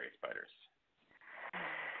these scary spiders.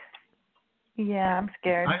 Yeah, I'm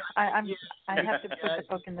scared. I have to put the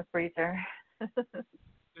book in the freezer.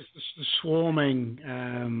 The swarming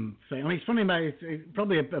thing. I mean, it's funny about it. It's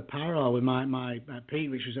probably a parallel with my Pete,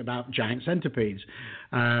 which was about giant centipedes.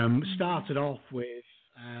 Started off with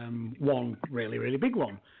one really, really big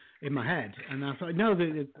one in my head, and I thought, no,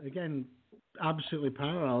 again, absolutely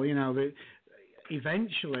parallel. That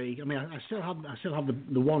eventually, I mean, I still have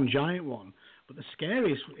the one giant one, but the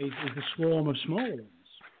scariest is the swarm of small ones.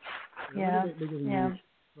 Yeah.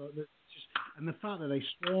 And the fact that they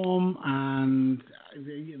swarm and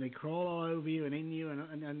they crawl all over you and in you and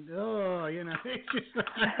it's just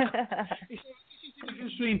it's the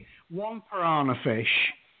difference between one piranha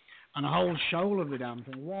fish and a whole shoal of the damn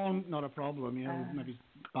thing. One, not a problem, maybe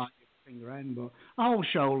bite your finger end, but a whole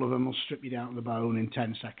shoal of them will strip you down to the bone in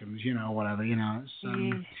 10 seconds, whatever, It's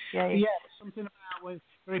something about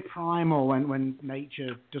very primal when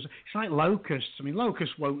nature does. It's like locusts. I mean,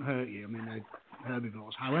 locusts won't hurt you. I mean, they're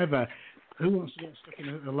herbivores. However, who wants to get stuck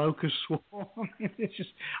in a locust swarm? It's just,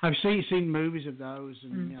 I've seen movies of those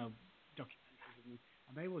and documentaries,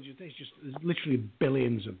 and they will just there's literally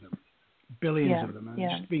billions of them,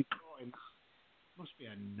 and just being caught in must be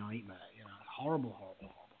a nightmare, horrible.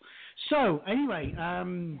 So anyway,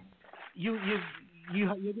 you're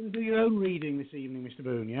going to do your own reading this evening, Mr.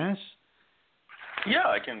 Boone, yes? Yeah,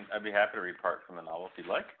 I'd be happy to read part from the novel if you'd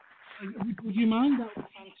like. Would you mind? That would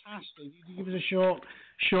be fantastic. If you give us a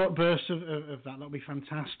short burst of that, that would be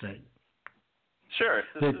fantastic. Sure.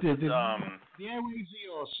 The airwaves are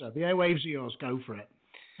yours, sir. The airwaves are yours. Go for it.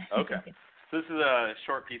 Okay. So this is a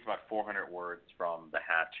short piece, about 400 words from The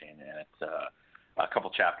Hatching, and it's a couple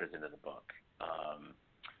chapters into the book.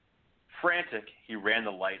 Frantic, he ran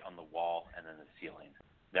the light on the wall and then the ceiling,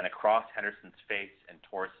 then across Henderson's face and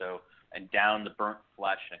torso and down the burnt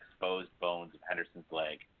flesh and exposed bones of Henderson's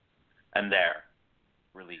leg. And there,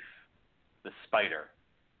 relief, the spider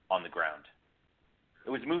on the ground. It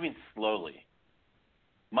was moving slowly.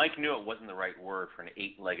 Mike knew it wasn't the right word for an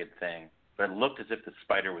 8-legged thing, but it looked as if the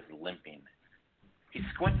spider was limping. He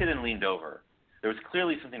squinted and leaned over. There was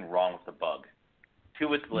clearly something wrong with the bug. 2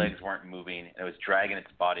 of its legs weren't moving, and it was dragging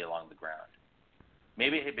its body along the ground.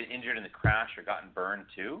 Maybe it had been injured in the crash or gotten burned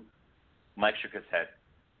too? Mike shook his head.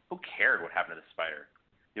 Who cared what happened to the spider?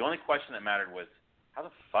 The only question that mattered was, how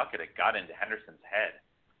the fuck had it got into Henderson's head?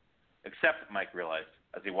 Except, Mike realized,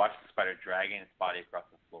 as he watched the spider dragging its body across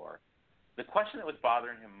the floor, the question that was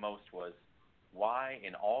bothering him most was, why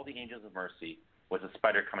in all the Angels of Mercy was the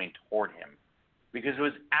spider coming toward him? Because it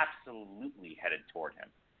was absolutely headed toward him.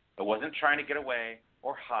 It wasn't trying to get away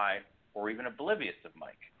or hide or even oblivious of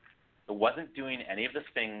Mike. It wasn't doing any of the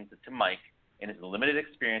things that to Mike, in his limited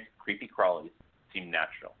experience of creepy crawlies, seemed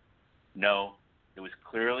natural. No, it was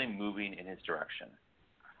clearly moving in his direction.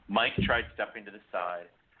 Mike tried stepping to the side,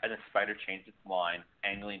 and the spider changed its line,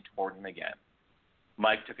 angling toward him again.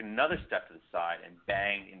 Mike took another step to the side and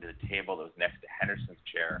banged into the table that was next to Henderson's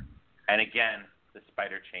chair, and again, the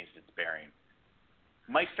spider changed its bearing.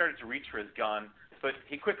 Mike started to reach for his gun, but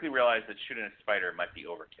he quickly realized that shooting a spider might be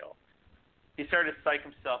overkill. He started to psych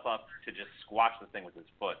himself up to just squash the thing with his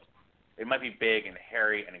foot. It might be big and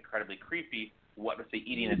hairy and incredibly creepy, what with it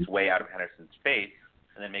eating its way out of Henderson's face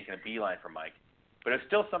and then making a beeline for Mike, but it was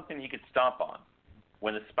still something he could stomp on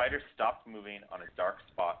when the spider stopped moving on a dark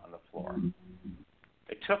spot on the floor.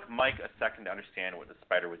 It took Mike a second to understand what the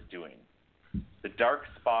spider was doing. The dark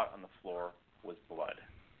spot on the floor was blood.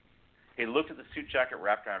 He looked at the suit jacket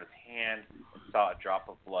wrapped around his hand and saw a drop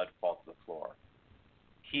of blood fall to the floor.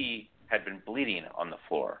 He had been bleeding on the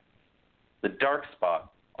floor. The dark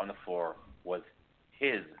spot on the floor was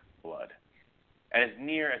his blood. And as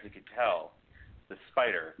near as he could tell, the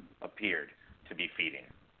spider appeared to be feeding.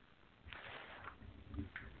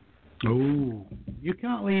 Oh, you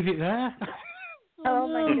can't leave it there. Oh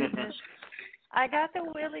my goodness. I got the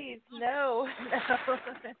willies. No.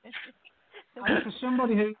 And for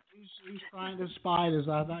somebody who's frightened of spiders,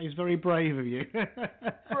 that is very brave of you.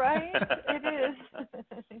 Right? It is.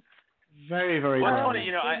 Very, very well,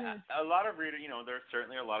 brave. funny, a lot of readers, there are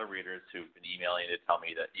certainly a lot of readers who've been emailing to tell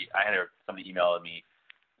me that I had somebody emailed me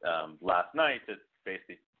last night that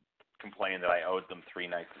basically complained that I owed them 3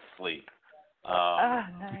 nights of sleep.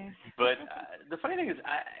 Nice. But the funny thing is,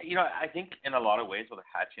 I think in a lot of ways, while the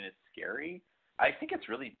hatching is scary, I think it's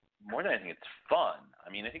really, more than anything, it's fun. I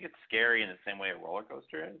mean, I think it's scary in the same way a roller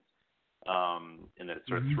coaster is, in that it's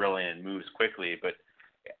sort of thrilling and moves quickly. But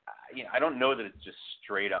I don't know that it's just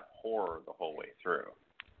straight up horror the whole way through.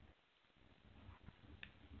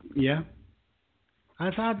 Yeah.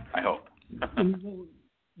 I hope.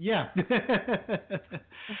 Yeah.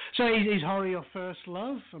 So is horror your first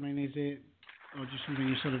love? I mean, is it, or just something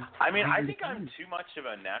you sort of... I mean, I think I'm too much of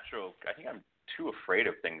a natural... I think I'm too afraid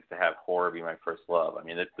of things to have horror be my first love. I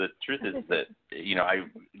mean, the truth is that, I,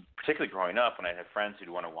 particularly growing up, when I had friends who'd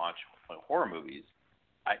want to watch horror movies,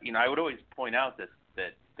 I would always point out that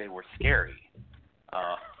they were scary.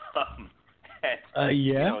 Yeah.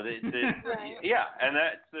 Yeah, and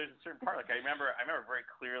there's a certain part. Like I remember very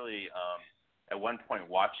clearly at one point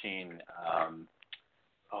watching. I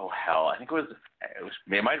think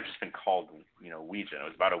it might have just been called Ouija. It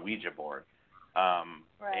was about a Ouija board.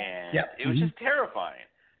 And it was just terrifying.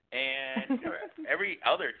 And every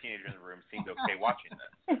other teenager in the room seemed okay watching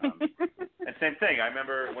this. And same thing. I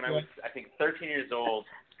remember when I was, I think, 13 years old,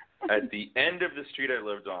 at the end of the street I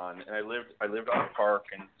lived on, and I lived on a park,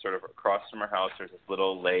 and sort of across from our house there's this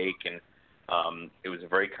little lake, and it was a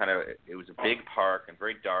big park and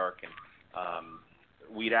very dark, and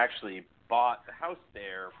we'd actually bought the house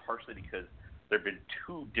there partially because there had been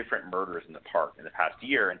 2 different murders in the park in the past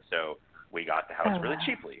year, and so we got the house really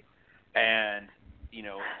cheaply. And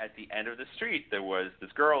at the end of the street there was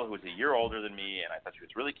this girl who was a year older than me, and I thought she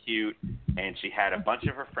was really cute, and she had a bunch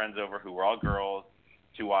of her friends over who were all girls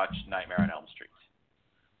to watch Nightmare on Elm Street.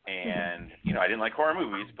 And, I didn't like horror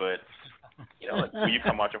movies, but, will you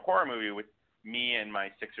come watch a horror movie with me and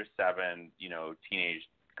my 6 or 7, teenage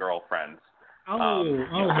girlfriends?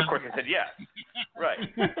 Of course I said yes. Right.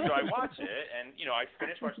 So I watch it, and, I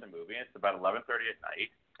finish watching the movie, and it's about 11:30 at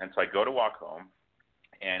night, and so I go to walk home,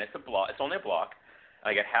 and it's only a block.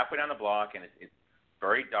 I get halfway down the block, and it's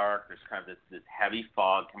very dark. There's kind of this heavy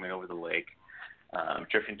fog coming over the lake,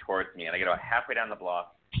 drifting towards me, and I get about halfway down the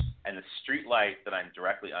block, and the street light that I'm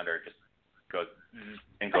directly under just goes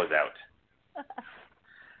out.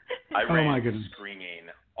 I ran screaming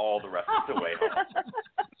all the rest of the way home,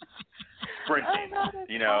 sprinting,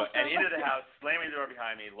 and into the house, slamming the door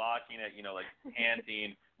behind me, locking it,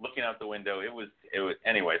 panting, looking out the window. It was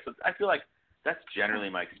anyway. So I feel like that's generally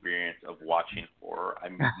my experience of watching horror.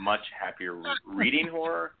 I'm much happier reading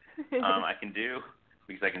horror. I can do.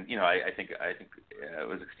 Because I can, I think it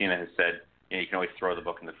was Xtina who said, you can always throw the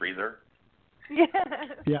book in the freezer. Yeah.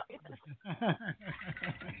 Yeah.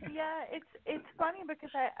 Yeah, it's funny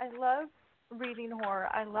because I love reading horror.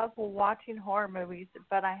 I love watching horror movies,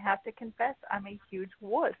 but I have to confess I'm a huge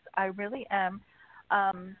wuss. I really am.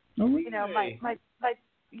 really? You know,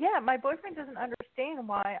 my boyfriend doesn't understand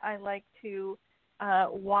why I like to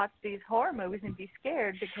watch these horror movies and be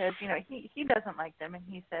scared, because, you know, he doesn't like them, and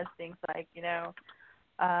he says things like, you know,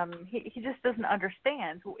 he just doesn't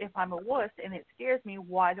understand. If I'm a wuss and it scares me,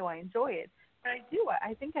 why do I enjoy it? But I do.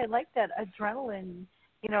 I think I like that adrenaline,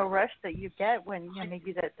 you know, rush that you get when, you know,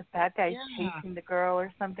 maybe the bad guy's chasing the girl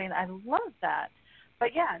or something. I love that.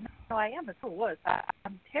 But yeah, no, I am a total wuss.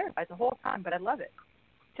 I'm terrified the whole time, but I love it.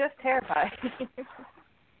 Just terrified.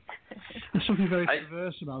 There's something very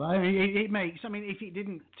perverse about that. I mean, it makes. I mean, if it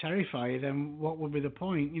didn't terrify you, then what would be the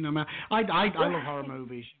point? You know, I love horror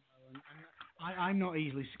movies. You know, and I'm not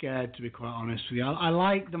easily scared, to be quite honest with you. I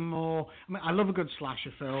like them more. I mean, I love a good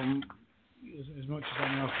slasher film as much as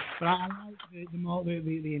anything else, but I like the more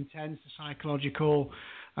the intense, the psychological,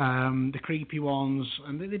 the creepy ones,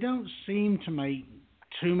 and they don't seem to make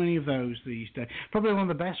too many of those these days. Probably one of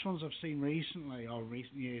the best ones I've seen recently, or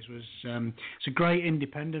recent years, was it's a great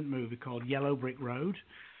independent movie called Yellow Brick Road.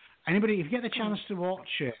 Anybody, if you get the chance to watch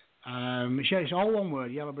it, it's all one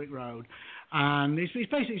word, Yellow Brick Road, and it's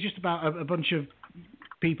basically just about a bunch of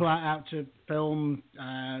people out to film,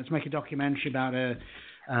 to make a documentary about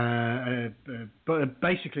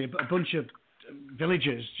basically a bunch of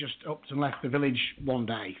villagers just up and left the village one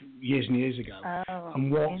day, years and years ago,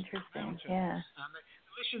 and walked. Interesting, yeah.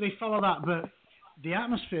 And they follow that, but the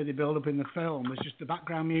atmosphere they build up in the film is just the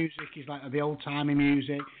background music is like the old-timey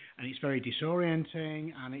music, and it's very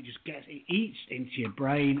disorienting, and it eats into your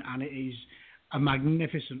brain, and it is a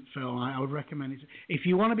magnificent film. I would recommend it. If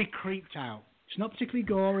you want to be creeped out, it's not particularly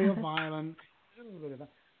gory or violent, a little bit of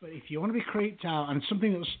that, but if you want to be creeped out and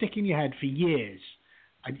something that will stick in your head for years,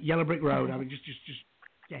 Yellow Brick Road, I would just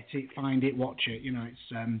get it, find it, watch it. You know,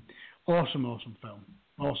 it's awesome film.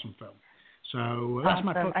 So that's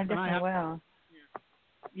my pick. I definitely will.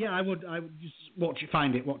 Yeah, I would just watch it,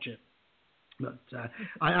 find it, watch it. But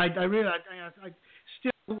I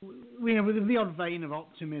still, you know, with the odd vein of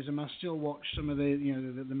optimism, I still watch some of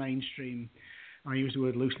the mainstream. I use the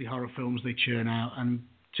word loosely, horror films they churn out, and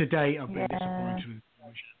to date I've been disappointed with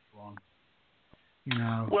one. You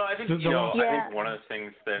know. Well, I think I think one of the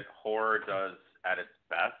things that horror does at its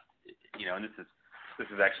best, you know, and this is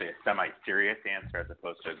actually a semi-serious answer as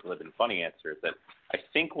opposed to a glib and funny answer, is that I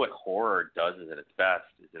think what horror does is at its best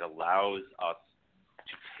is it allows us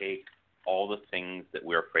to take all the things that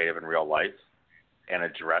we're afraid of in real life and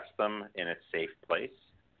address them in a safe place.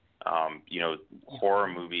 You know, horror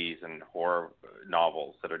movies and horror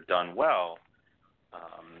novels that are done well,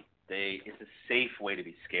 it's a safe way to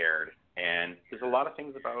be scared. And there's a lot of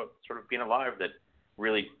things about sort of being alive that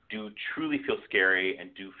really do truly feel scary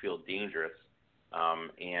and do feel dangerous.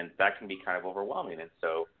 And that can be kind of overwhelming. And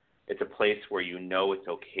so it's a place where you know it's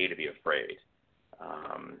okay to be afraid.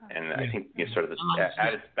 And I think sort of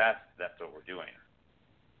at its best, that's what we're doing.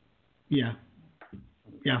 Yeah.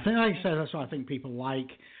 Yeah, I think, like I said, that's what I think people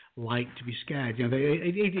like to be scared. You know,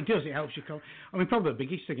 it does. It helps you come. I mean, probably the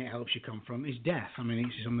biggest thing it helps you come from is death. I mean,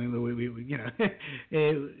 it's something that we you know,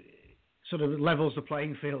 it sort of levels the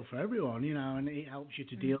playing field for everyone. You know, and it helps you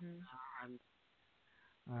to deal with that.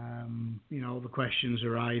 And you know, all the questions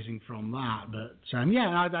arising from that. But I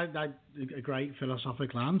a great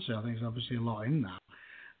philosophical answer. I think there's obviously a lot in that.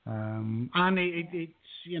 And it's,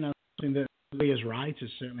 you know, something that we as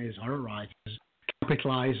writers, certainly as horror writers,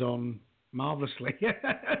 capitalise on marvellously.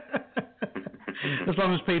 As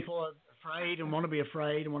long as people are afraid and want to be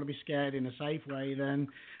afraid and want to be scared in a safe way, then,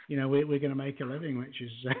 you know, we're going to make a living, which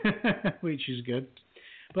is good.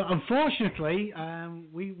 But unfortunately,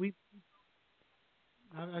 I've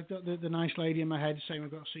got the nice lady in my head saying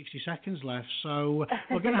we've got 60 seconds left, so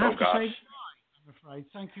we're going to have to say goodbye, I'm afraid.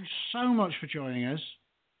 Thank you so much for joining us.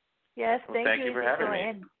 Yes, thank you for having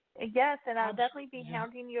me. Yes, and I'll definitely be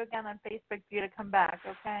hounding you again on Facebook for you to come back,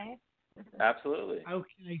 okay? Absolutely.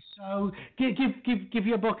 Okay, so give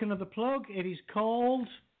your book another plug. It is called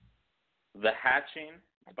The Hatching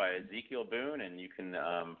by Ezekiel Boone, and you can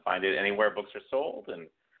find it anywhere books are sold. And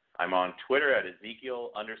I'm on Twitter at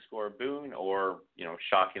Ezekiel_Boone, or, you know,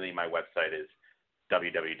 shockingly, my website is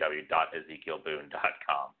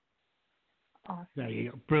www.ezekielboone.com. Awesome. There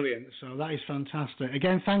you go. Brilliant. So that is fantastic.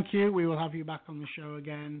 Again, thank you. We will have you back on the show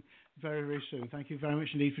again very, very soon. Thank you very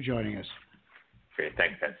much indeed for joining us. Great.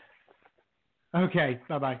 Thanks, guys. Okay.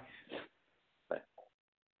 Bye-bye. Bye.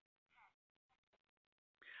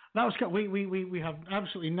 That was good. We have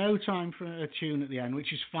absolutely no time for a tune at the end,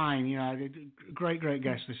 which is fine. You know, great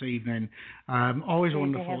guest this evening. Always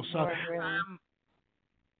wonderful. So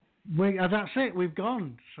that's it. We've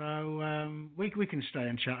gone. So we can stay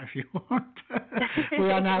and chat if you want.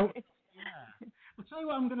 We are now. Yeah. tell you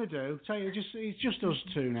what I'm going to do. It's just us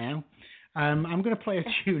two now. I'm going to play a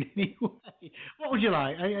tune anyway. What would you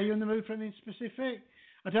like? Are you in the mood for anything specific?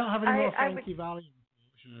 I don't have any more Frankie Valli,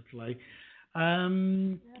 unfortunately. I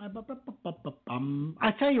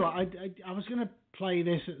tell you what, I was going to play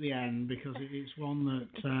this at the end because it's one that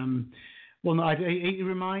it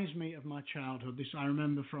reminds me of my childhood. This I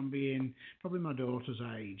remember from being probably my daughter's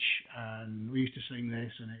age, and we used to sing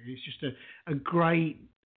this, and it's just a great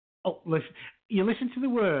uplift. You listen to the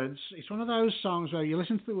words. It's one of those songs where you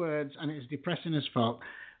listen to the words and it's depressing as fuck,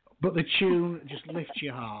 but the tune just lifts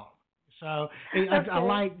your heart. So I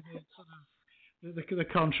like the sort of the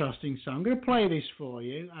contrasting song. I'm going to play this for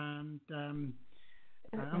you, and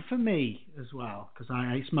for me as well, because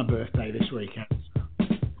it's my birthday this weekend. So.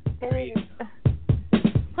 Where's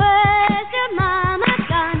your mama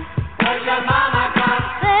gone? Where's your mama gone?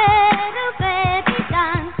 Little baby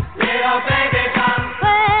gone. Little baby gone.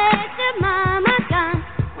 Where's your mama gone?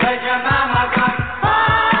 Where's your mama gone?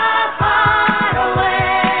 Far, far away.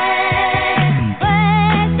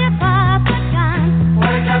 Where's your papa gone?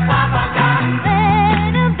 Where's your papa gone?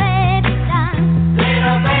 Little baby gone.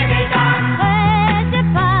 Little baby gone. Where's your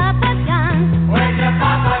papa gone? Where's your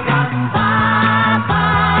papa gone? Far,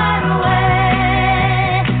 far away.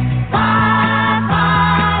 Far,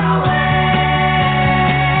 far away.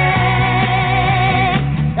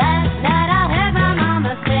 Last night I heard my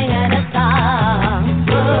mama singing a song.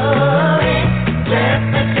 Ooh-wee,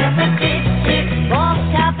 chirpy, chirpy, cheep, cheep.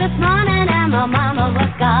 Woke up this morning and my mama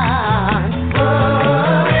was gone.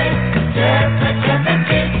 Ooh-wee, chirpy, chirpy,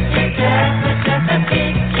 cheep, cheep. Chirpy, chirpy,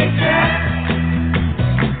 cheep, cheep, chirp.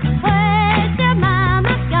 Where's your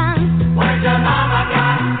mama gone? Where's your mama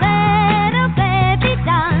gone? Little baby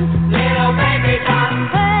gone. Little baby gone.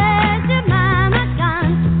 Where's your mama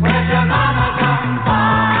gone? Where's your mama gone?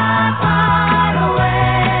 Far, far away.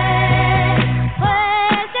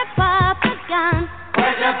 Where's your papa gone?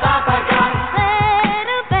 Where's your papa gone?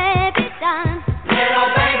 Little baby gone. Little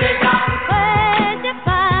baby gone. Where's your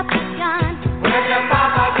papa gone? Where's your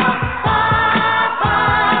papa gone? Far,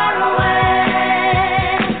 far away.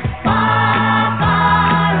 Far,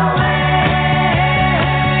 far away.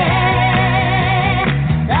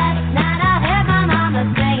 Last night I heard my mama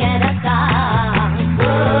singing a song.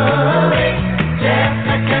 Ooh-wee,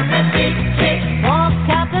 chirpy, chirpy, cheep, cheep. Woke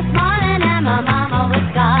up this morning and my mama was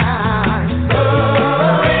gone.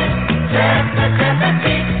 Ooh-wee, chirpy, chirpy,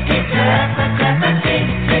 cheep, cheep. Chirpy, chirpy, cheep,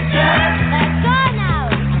 cheep, chirp. Let's go now.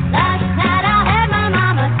 Last night I heard my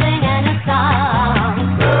mama singing a song.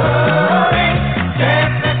 Ooh-wee,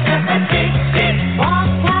 chirpy, chirpy, cheep, cheep.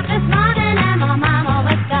 Woke up this morning and my mama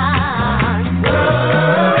was gone.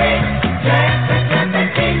 Ooh-wee, chirpy, chirpy,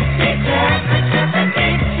 cheep, cheep. Chirpy, chirpy,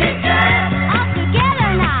 cheep, cheep, chirp. All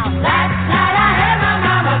together now. Last night I heard my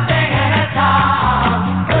mama singing a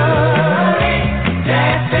song. Ooh-wee,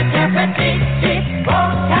 chirpy, chirpy, cheep, cheep.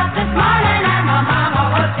 Woke up this morning and my mama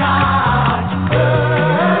was gone.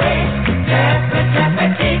 Ooh-wee, chirpy, chirpy,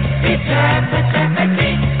 cheep, cheep. Chirpy, chirpy,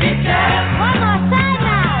 cheep, cheep, chirp. One more time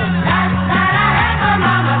now. Last night I heard my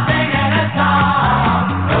mama singing a song.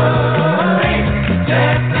 Ooh-wee,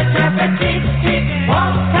 chirpy, chirpy, cheep, cheep.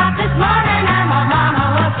 Woke up this morning and my mama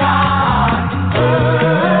was gone.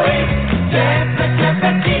 Ooh-wee, chirpy,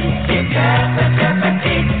 chirpy, cheep, cheep. Chirpy, chirpy,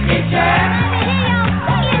 cheep, cheep, chirp. Let me hear you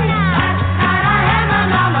singing now. Last night I heard my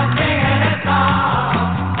mama singing a song.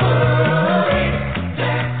 Ooh-wee,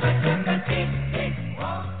 chirpy, chirpy, cheep, cheep.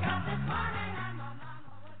 Woke up this morning and my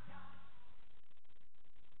mama was gone.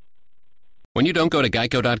 When you don't go to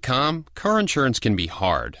Geico.com, car insurance can be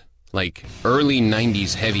hard. Like early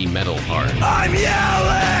 90s heavy metal hard. I'm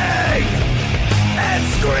yelling and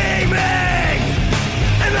screaming,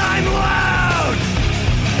 and I'm loud.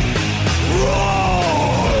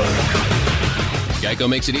 Roar! Geico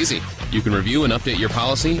makes it easy. You can review and update your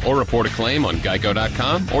policy or report a claim on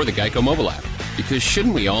Geico.com or the Geico mobile app. Because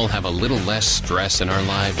shouldn't we all have a little less stress in our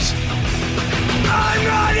lives? I'm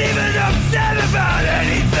not even upset about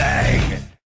anything.